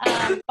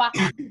 But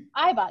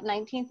I bought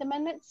 19th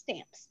Amendment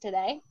stamps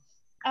today.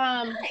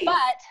 Nice.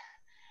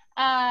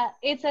 But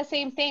it's the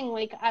same thing.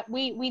 Like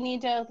we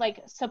need to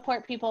like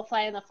support people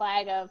flying the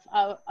flag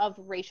of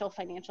racial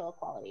financial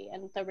equality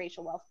and the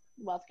racial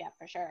wealth gap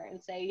for sure,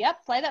 and say,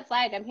 yep, fly that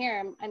flag. I'm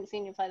here. I'm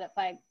seeing you fly that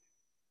flag.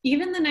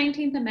 Even the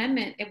 19th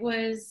Amendment, it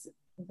was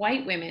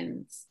white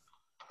women's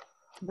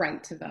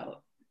right to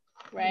vote.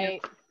 Right.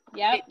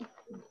 You know, yep.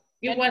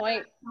 It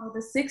was until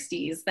the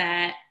 60s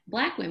that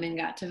Black women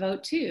got to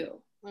vote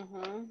too.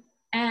 Mm-hmm.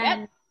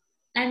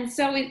 And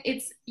so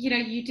it's, you know,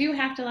 you do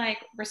have to like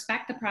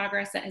respect the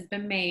progress that has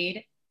been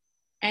made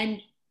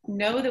and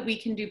know that we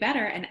can do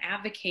better and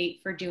advocate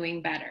for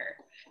doing better.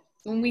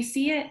 When we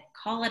see it,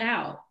 call it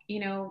out. You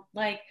know,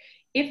 like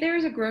if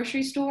there's a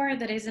grocery store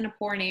that is in a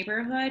poor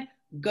neighborhood,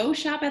 go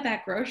shop at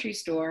that grocery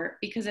store,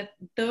 because if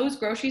those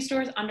grocery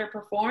stores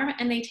underperform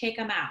and they take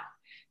them out.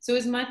 So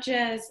as much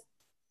as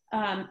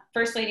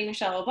First Lady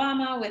Michelle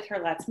Obama with her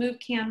Let's Move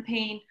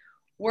campaign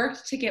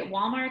worked to get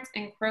Walmarts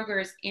and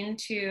Kroger's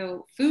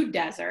into food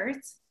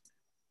deserts,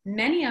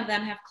 many of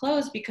them have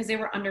closed because they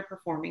were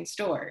underperforming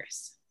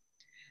stores.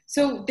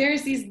 So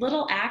there's these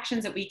little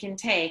actions that we can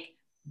take,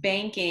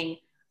 banking,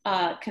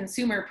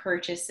 consumer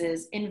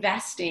purchases,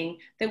 investing,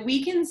 that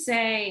we can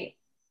say,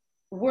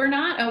 we're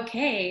not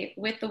okay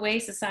with the way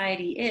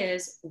society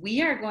is.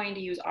 We are going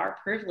to use our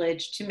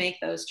privilege to make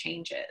those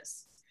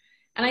changes.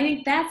 And I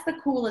think that's the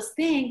coolest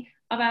thing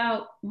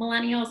about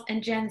millennials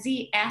and Gen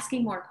Z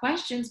asking more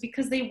questions,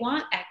 because they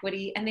want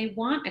equity and they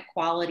want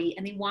equality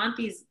and they want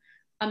these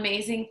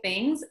amazing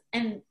things,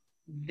 and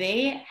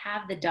they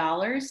have the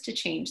dollars to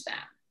change them.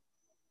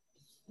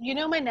 You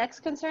know, my next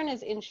concern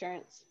is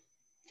insurance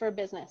for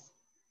business.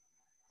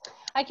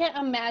 I can't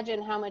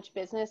imagine how much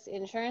business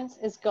insurance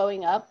is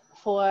going up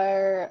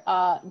for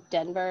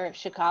Denver,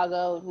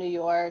 Chicago, New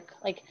York,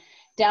 like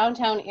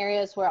downtown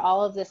areas where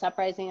all of this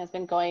uprising has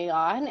been going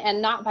on,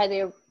 and not by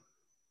the,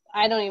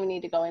 I don't even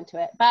need to go into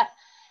it, but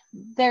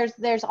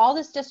there's all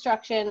this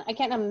destruction. I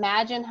can't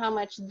imagine how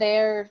much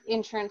their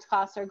insurance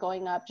costs are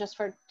going up just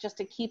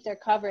to keep their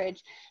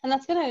coverage. And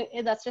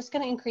that's just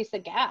gonna increase the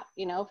gap,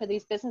 you know, for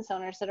these business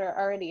owners that are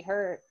already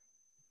hurt.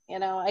 You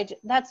know,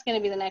 that's going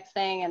to be the next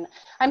thing. And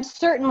I'm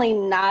certainly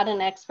not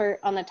an expert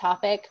on the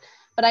topic,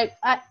 but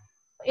I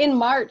in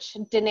March,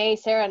 Danae,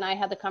 Sarah, and I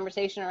had the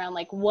conversation around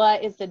like,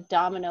 what is the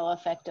domino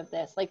effect of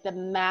this? Like the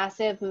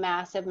massive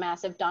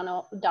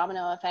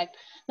domino effect,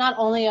 not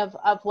only of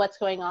what's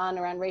going on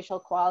around racial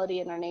equality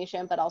in our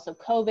nation, but also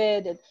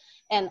COVID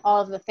and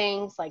all of the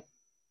things like,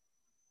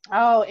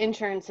 oh,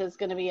 insurance is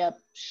going to be a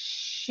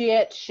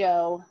shit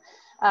show.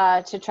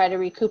 To try to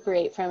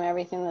recuperate from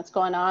everything that's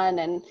going on,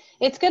 and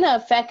it's going to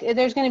affect.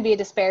 There's going to be a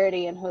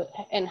disparity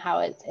in how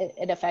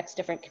it affects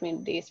different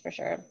communities for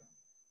sure.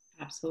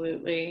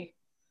 Absolutely.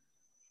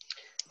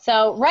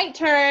 So right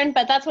turn,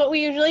 but that's what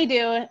we usually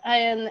do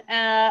in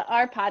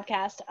our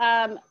podcast.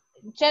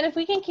 Jen, if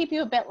we can keep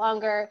you a bit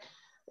longer,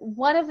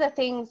 one of the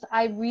things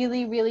I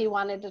really, really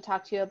wanted to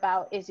talk to you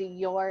about is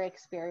your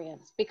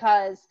experience,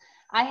 because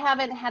I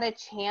haven't had a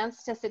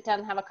chance to sit down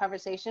and have a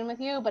conversation with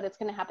you, but it's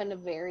going to happen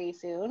very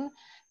soon.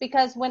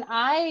 Because when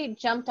I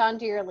jumped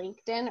onto your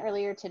LinkedIn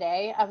earlier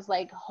today, I was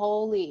like,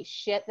 holy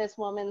shit, this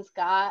woman's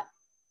got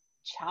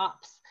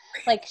chops.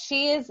 Like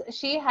she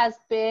has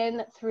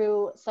been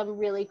through some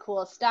really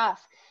cool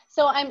stuff.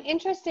 So I'm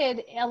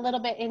interested a little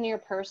bit in your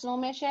personal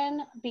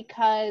mission,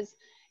 because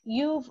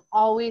you've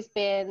always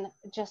been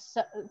just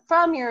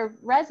from your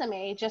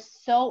resume,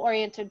 just so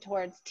oriented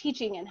towards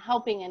teaching and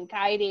helping and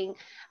guiding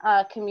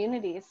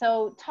communities.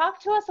 So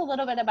talk to us a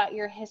little bit about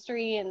your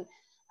history and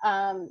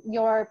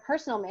your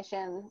personal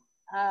mission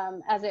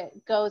as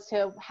it goes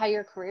to how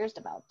your career's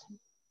developed.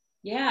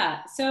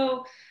 Yeah.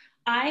 So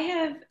I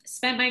have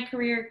spent my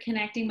career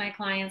connecting my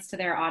clients to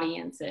their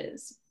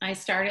audiences. I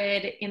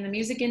started in the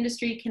music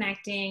industry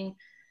connecting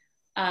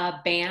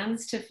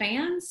bands to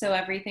fans. So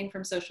everything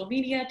from social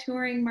media,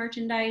 touring,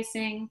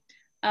 merchandising.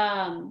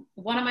 One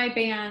of my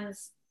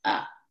bands,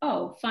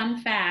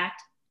 fun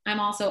fact, I'm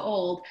also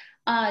old.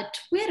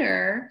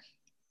 Twitter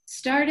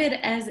started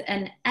as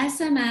an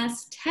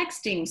SMS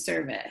texting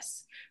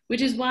service,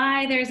 which is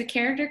why there's a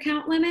character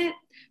count limit.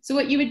 So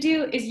what you would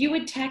do is you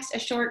would text a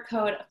short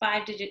code,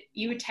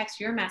 you would text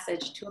your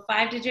message to a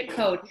 5-digit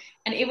code,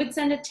 and it would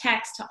send a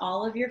text to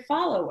all of your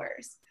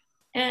followers.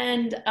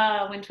 And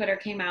when Twitter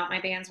came out,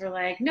 my bands were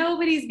like,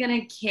 nobody's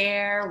gonna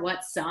care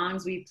what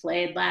songs we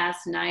played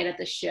last night at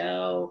the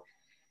show.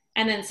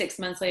 And then 6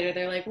 months later,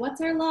 they're like,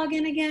 what's our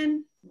login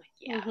again? I'm like,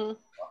 yeah. Mm-hmm.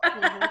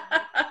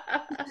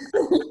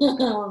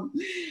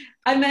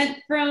 I went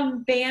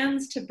from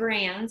bands to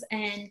brands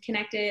and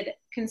connected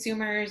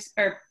consumers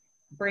or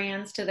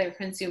brands to their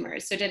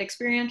consumers. So did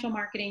experiential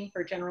marketing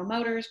for General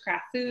Motors,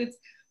 Kraft Foods,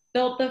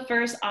 built the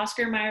first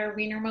Oscar Mayer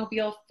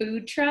Wienermobile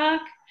food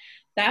truck.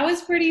 That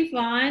was pretty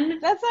fun.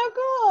 That's so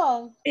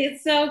cool.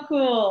 It's so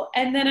cool.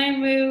 And then I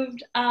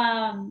moved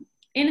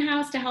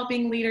in-house to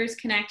helping leaders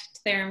connect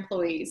to their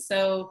employees.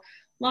 So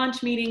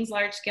launch meetings,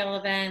 large scale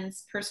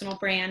events, personal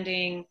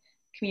branding,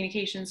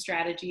 communication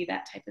strategy,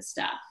 that type of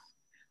stuff.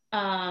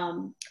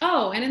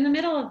 And in the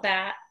middle of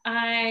that,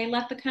 I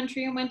left the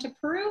country and went to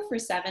Peru for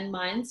 7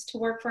 months to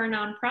work for a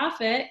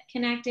nonprofit,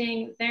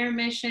 connecting their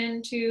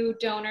mission to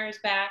donors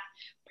back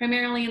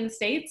primarily in the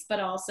States, but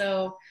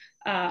also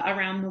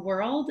around the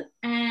world.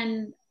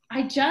 And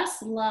I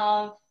just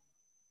love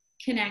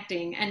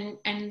connecting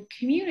and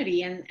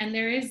community. And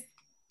there is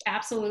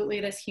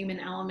absolutely this human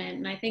element.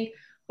 And I think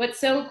what's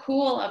so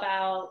cool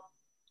about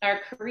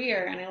our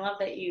career, and I love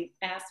that you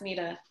asked me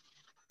to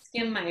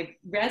skim my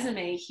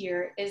resume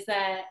here, is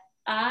that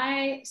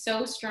I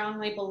so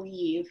strongly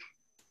believe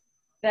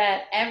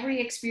that every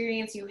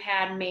experience you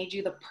had made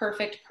you the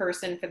perfect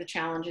person for the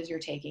challenges you're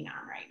taking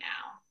on right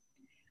now.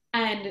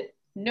 And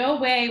no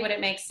way would it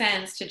make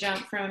sense to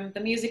jump from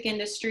the music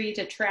industry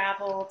to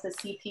travel to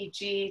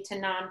CPG to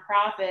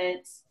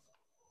nonprofits.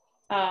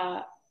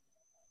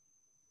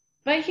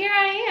 But here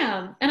I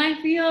am, and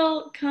I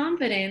feel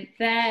confident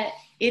that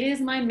it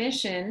is my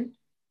mission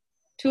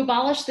to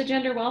abolish the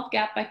gender wealth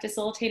gap by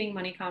facilitating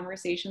money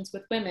conversations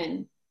with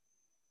women.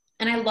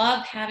 And I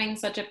love having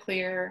such a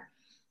clear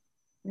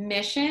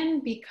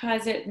mission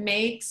because it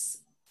makes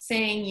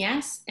saying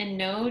yes and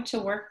no to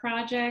work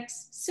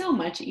projects so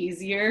much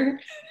easier.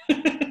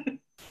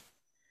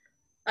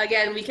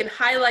 Again, we can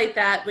highlight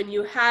that when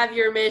you have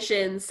your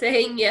mission,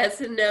 saying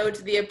yes and no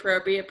to the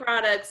appropriate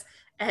products,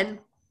 and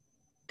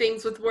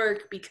things with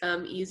work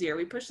become easier.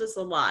 We push this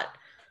a lot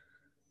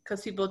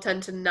because people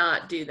tend to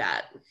not do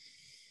that.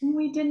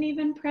 We didn't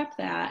even prep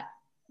that.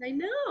 I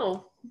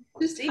know.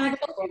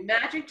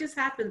 Magic just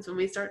happens when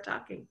we start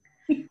talking.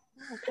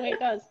 That's the way it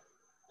goes.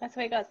 That's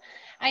the way it goes.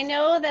 I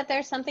know that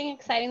there's something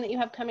exciting that you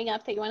have coming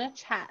up that you want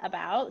to chat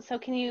about. So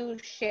can you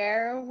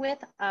share with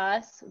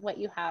us what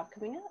you have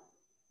coming up?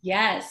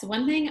 Yes.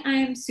 One thing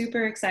I'm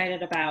super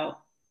excited about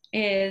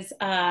is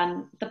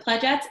the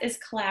Pledgettes is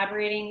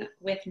collaborating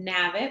with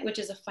Navit, which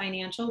is a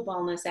financial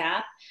wellness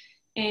app.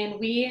 And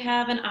we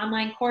have an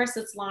online course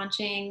that's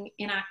launching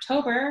in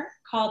October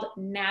called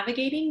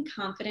Navigating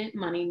Confident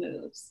Money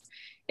Moves.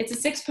 It's a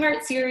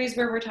 6-part series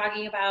where we're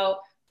talking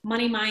about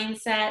money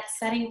mindset,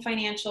 setting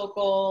financial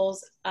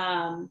goals,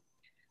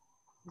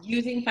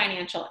 using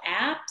financial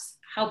apps,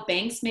 how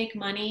banks make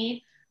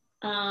money,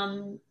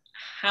 how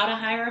to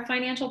hire a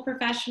financial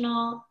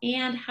professional,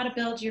 and how to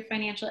build your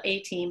financial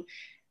A-team.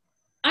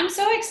 I'm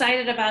so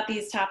excited about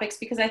these topics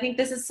because I think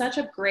this is such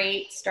a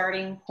great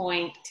starting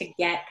point to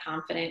get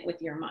confident with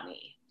your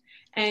money.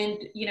 And,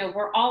 you know,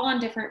 we're all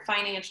on different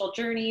financial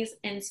journeys.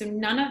 And so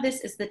none of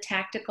this is the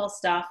tactical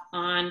stuff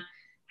on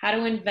how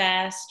to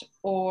invest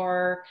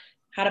or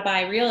how to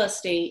buy real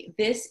estate.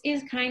 This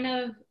is kind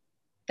of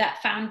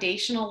that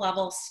foundational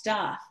level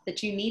stuff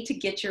that you need to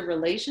get your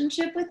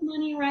relationship with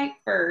money right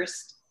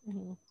first,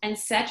 and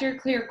set your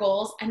clear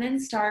goals, and then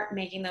start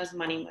making those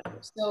money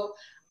moves. So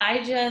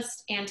I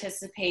just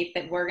anticipate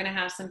that we're going to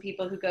have some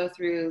people who go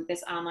through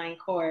this online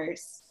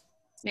course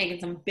making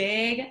some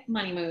big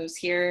money moves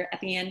here at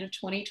the end of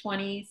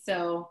 2020.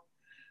 So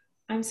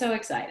I'm so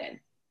excited.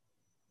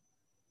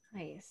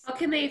 Nice. How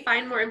can they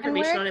find more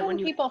information on it when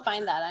people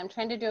find that? I'm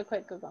trying to do a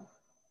quick Google.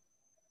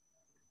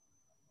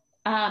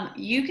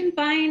 You can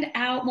find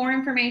out more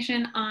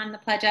information on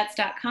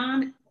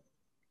thepledgettes.com.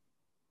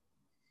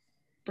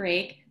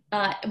 Break.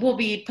 We'll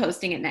be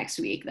posting it next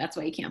week. That's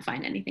why you can't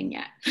find anything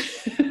yet.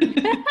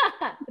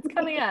 It's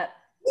coming up.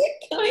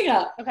 It's coming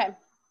up. Okay.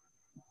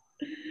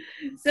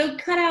 So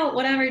cut out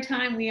whatever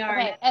time we are.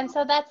 Okay, and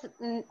so that's...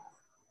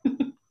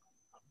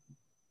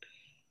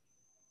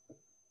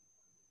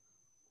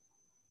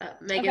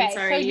 Megan, okay,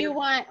 sorry. So you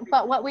want,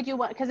 but what would you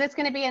want? Because it's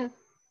going to be in...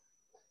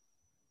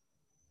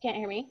 Can't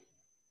hear me?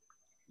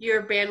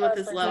 Your bandwidth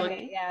is low.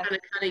 Okay, yeah. Kind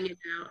of cutting it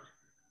out.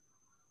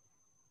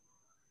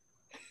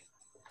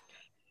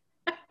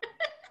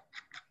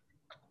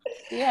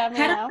 Do you have me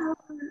now?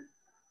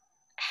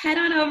 Head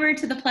on over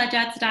to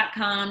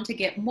thepledgettes.com to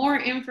get more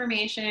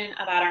information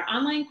about our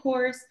online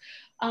course,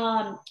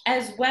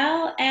 as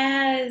well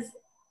as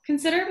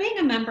consider being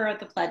a member of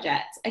the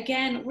Pledgettes.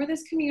 Again, we're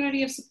this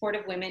community of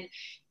supportive women.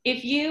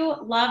 If you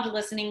loved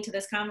listening to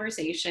this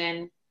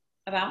conversation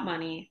about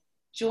money,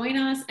 join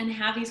us and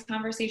have these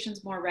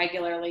conversations more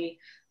regularly.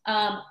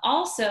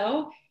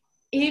 Also,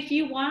 if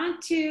you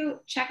want to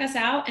check us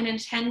out and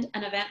attend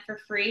an event for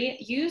free,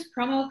 use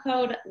promo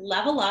code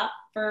LEVELUP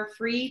for a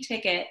free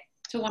ticket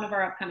to one of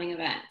our upcoming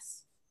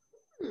events.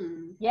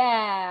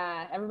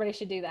 Yeah, everybody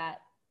should do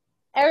that.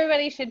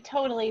 Everybody should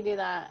totally do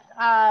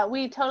that.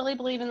 We totally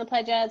believe in the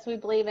Pledgettes. We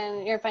believe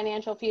in your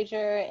financial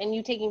future and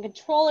you taking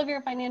control of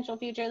your financial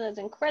future. That's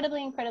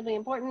incredibly, incredibly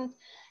important.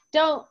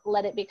 Don't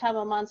let it become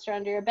a monster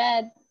under your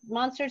bed.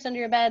 Monsters under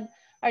your bed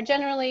are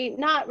generally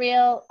not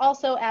real,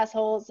 also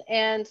assholes,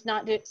 and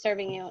not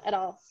serving you at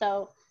all.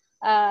 So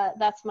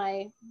that's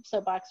my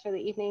soapbox for the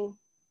evening.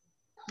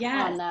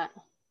 Yes. on that.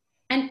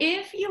 And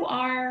if you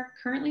are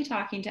currently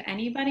talking to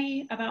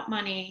anybody about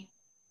money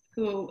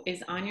who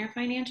is on your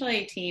financial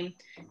aid team,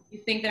 you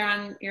think they're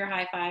on your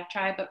high five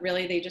tribe, but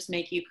really they just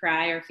make you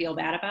cry or feel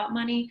bad about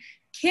money,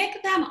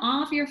 kick them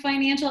off your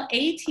financial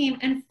aid team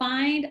and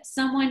find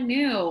someone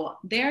new.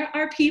 There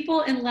are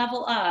people in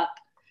Level Up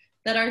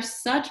that are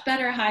such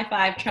better high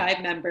five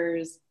tribe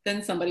members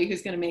than somebody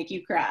who's going to make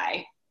you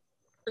cry.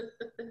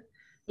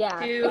 Yeah.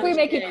 Dude, If we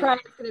make you yeah. cry,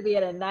 it's going to be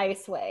in a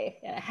nice way,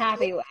 in a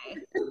happy way.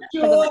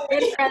 Because of the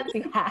good friends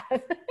you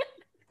have.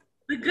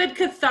 The good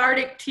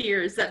cathartic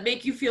tears that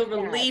make you feel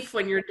relief Yes.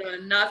 when you're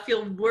done, not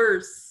feel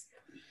worse.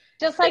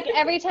 Just like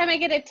every time I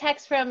get a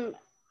text from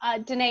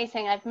Danae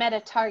saying I've met a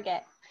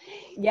target.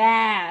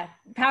 Yeah.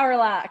 Power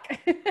lock.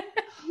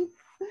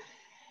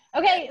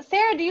 Okay,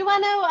 Sarah, do you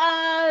want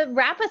to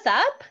wrap us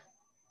up?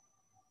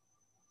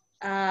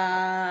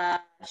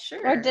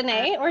 Sure. Or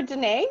Danae?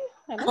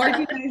 I don't Or know. do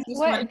you guys just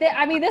What, want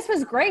I mean, this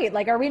was great.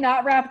 Like, are we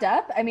not wrapped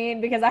up? I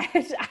mean, because I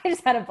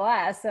just had a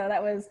blast. So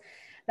that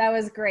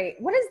was great.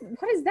 What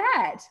is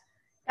that?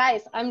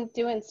 Guys, I'm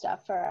doing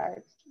stuff for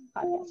our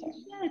podcast here.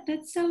 yeah,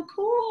 that's so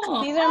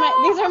cool. These are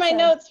my awesome.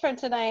 notes for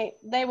tonight.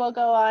 They will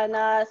go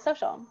on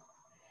social.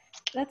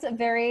 That's a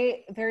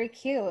very, very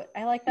cute.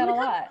 I like that a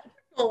lot.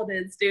 Cool it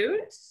is,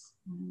 dude.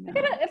 Look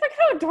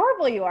how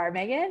adorable you are,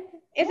 Megan.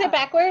 Is it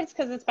backwards?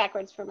 Because it's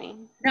backwards for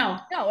me. No.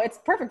 No, it's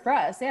perfect for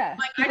us. Yeah.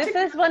 Like, I This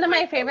took is one of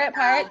my favorite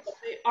parts. but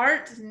they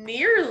aren't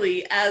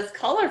nearly as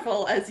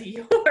colorful as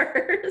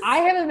yours. I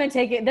haven't been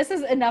taking, this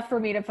is enough for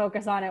me to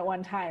focus on at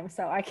one time.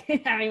 So I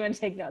don't even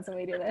take notes when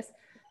we do this.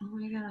 Oh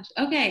my gosh.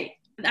 Okay.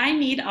 I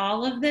need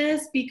all of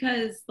this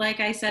because,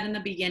 like I said in the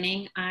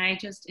beginning, I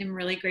just am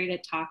really great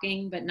at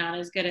talking, but not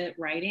as good at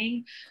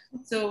writing.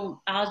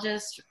 So I'll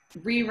just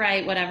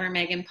rewrite whatever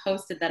Megan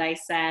posted that I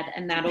said,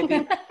 and that'll be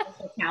the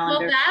Well,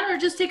 calendar. that or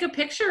just take a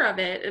picture of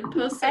it and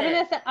post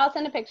it. I'll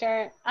send a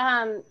picture.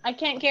 I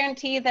can't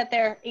guarantee that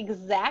they're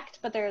exact,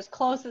 but they're as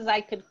close as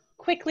I could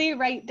quickly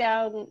write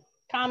down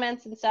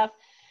comments and stuff.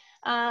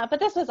 But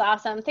this was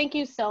awesome. Thank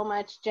you so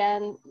much,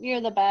 Jen.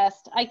 You're the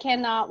best. I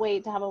cannot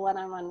wait to have a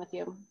one-on-one with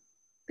you.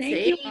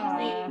 Thank you.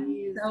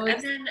 Same. So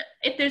And then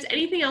if there's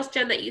anything else,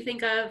 Jen, that you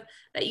think of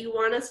that you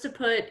want us to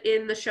put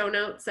in the show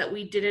notes that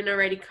we didn't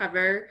already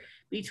cover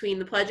between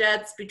the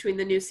Pledgettes, between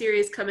the new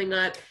series coming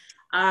up,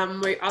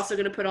 we're also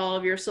going to put all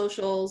of your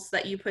socials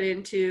that you put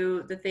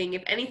into the thing.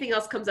 If anything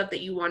else comes up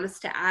that you want us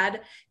to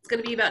add, it's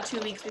going to be about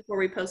 2 weeks before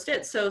we post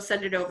it. So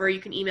send it over.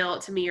 You can email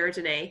it to me or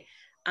Danae,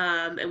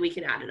 and we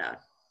can add it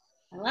up.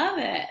 I love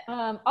it.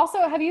 Also,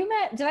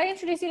 did I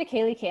introduce you to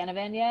Kaylee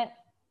Canavan yet?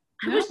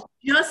 I was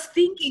just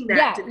thinking that.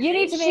 Yeah, Danae. you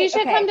need to She meet,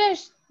 should okay. come to.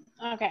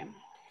 Okay.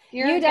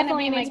 You're You gonna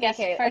definitely be my need to guest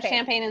make it. for Okay.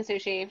 champagne and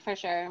sushi for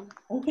sure.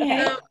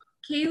 Okay. So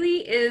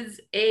Kaylee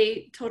is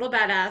a total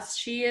badass.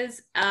 She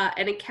is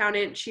an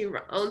accountant. She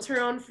owns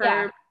her own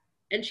firm,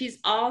 and she's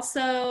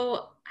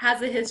also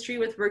has a history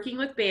with working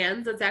with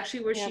bands. That's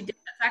actually where she did.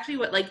 That's actually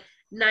what like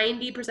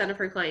 90% of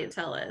her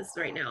clientele is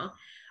right now.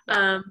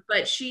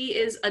 But she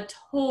is a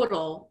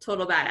total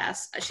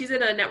badass. She's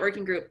in a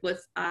networking group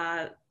with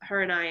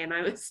her and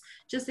I was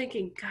just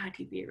thinking, God,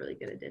 he'd be a really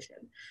good addition.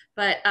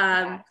 But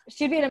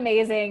She'd be an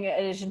amazing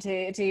addition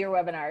to your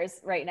webinars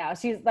right now.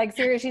 She's like,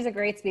 seriously, she's a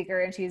great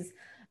speaker and she's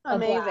a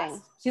Amazing.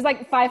 blast. She's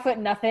like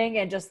 5'0"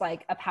 and just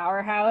like a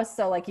powerhouse.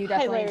 So like you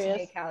definitely need to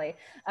meet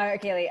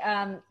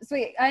Kaylee.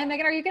 Sweet.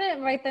 Megan, are you going to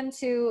invite them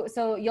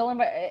so you'll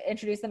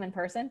introduce them in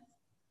person?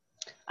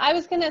 I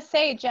was gonna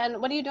say,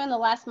 Jen, what are you doing the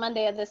last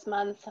Monday of this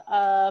month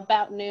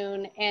about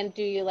noon? And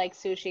do you like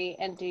sushi?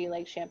 And do you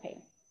like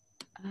champagne?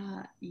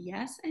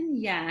 Yes and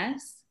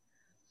yes.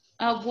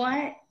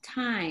 What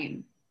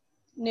time?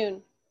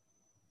 Noon.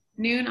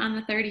 Noon on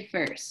the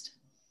 31st.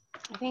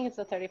 I think it's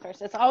the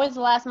 31st. It's always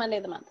the last Monday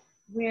of the month.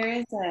 Where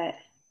is it?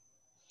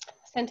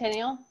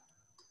 Centennial,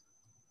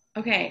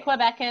 Okay.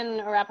 Quebec,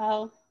 and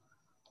Arapahoe.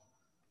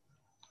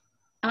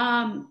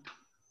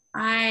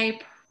 I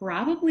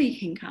probably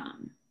can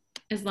come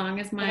as long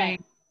as I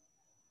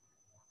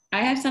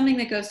have something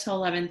that goes till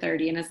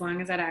 11:30, and as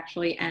long as that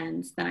actually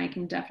ends, then I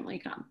can definitely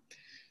come.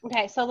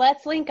 Okay, so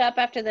let's link up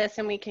after this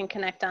and we can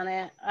connect on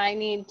it. I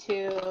need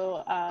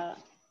to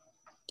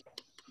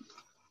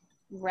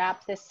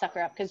wrap this sucker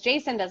up because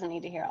Jason doesn't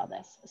need to hear all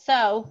this.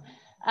 So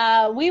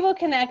we will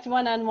connect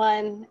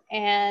one-on-one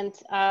and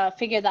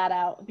figure that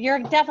out. You're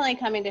definitely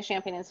coming to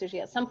Champagne and Sushi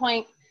at some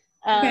point.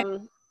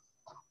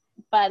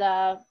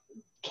 But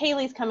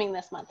Kaylee's coming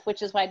this month,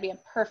 which is why it'd be a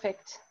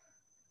perfect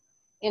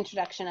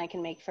introduction I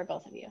can make for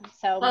both of you.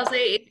 So I'll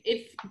say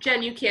if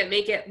Jen, you can't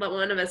make it, let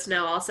one of us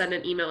know. I'll send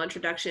an email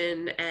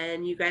introduction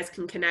and you guys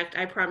can connect.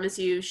 I promise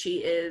you, she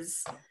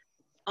is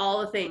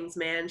all the things,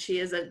 man. She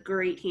is a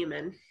great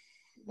human.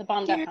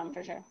 thebomb.com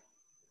for sure.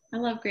 I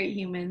love great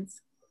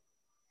humans.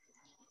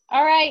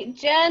 All right,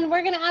 Jen,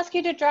 we're going to ask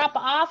you to drop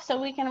off so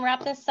we can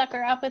wrap this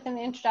sucker up with an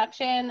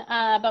introduction,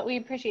 but we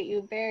appreciate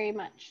you very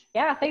much.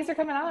 Yeah, thanks for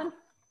coming on.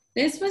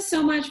 This was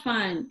so much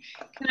fun.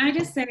 Can I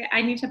just say,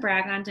 I need to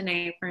brag on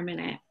Danae for a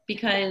minute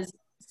because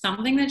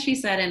something that she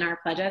said in our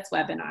Pledgettes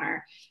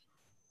webinar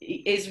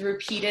is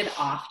repeated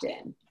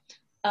often.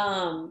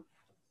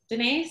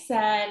 Danae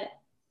said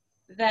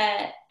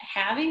that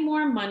having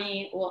more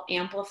money will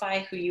amplify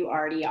who you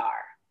already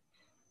are.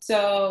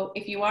 So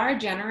if you are a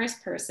generous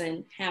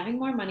person, having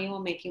more money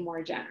will make you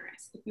more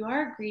generous. If you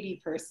are a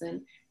greedy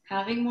person,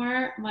 having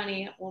more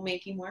money will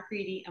make you more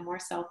greedy and more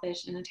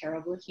selfish and a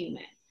terrible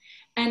human.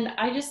 And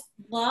I just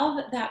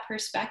love that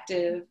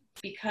perspective,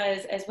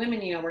 because as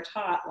women, you know, we're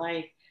taught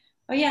like,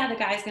 oh yeah, the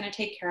guy's going to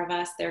take care of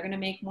us. They're going to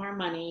make more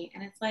money.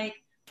 And it's like,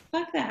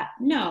 fuck that.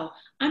 No,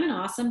 I'm an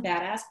awesome,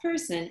 badass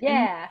person.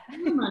 Yeah.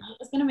 And more money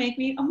is going to make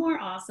me a more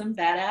awesome,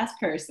 badass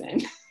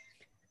person.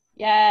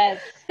 Yes.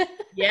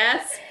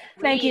 Yes.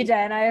 Thank you,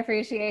 Jen. I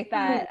appreciate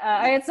that.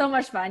 I had so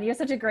much fun. You have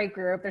such a great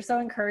group. They're so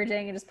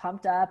encouraging and just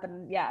pumped up.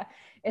 And yeah,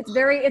 it's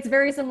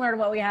very similar to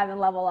what we have in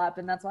Level Up.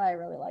 And that's why I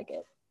really like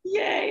it.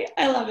 Yay.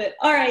 I love it.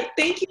 All right.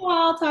 Thank you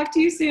all. Talk to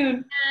you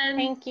soon.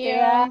 Thank you.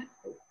 Yeah.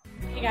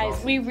 Hey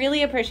guys, we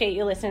really appreciate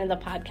you listening to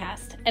the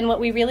podcast. And what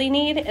we really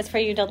need is for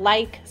you to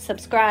like,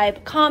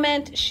 subscribe,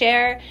 comment,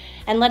 share,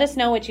 and let us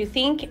know what you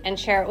think, and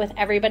share it with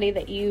everybody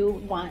that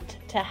you want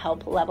to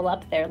help level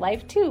up their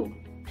life too.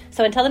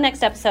 So until the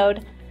next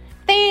episode,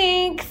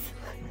 thanks!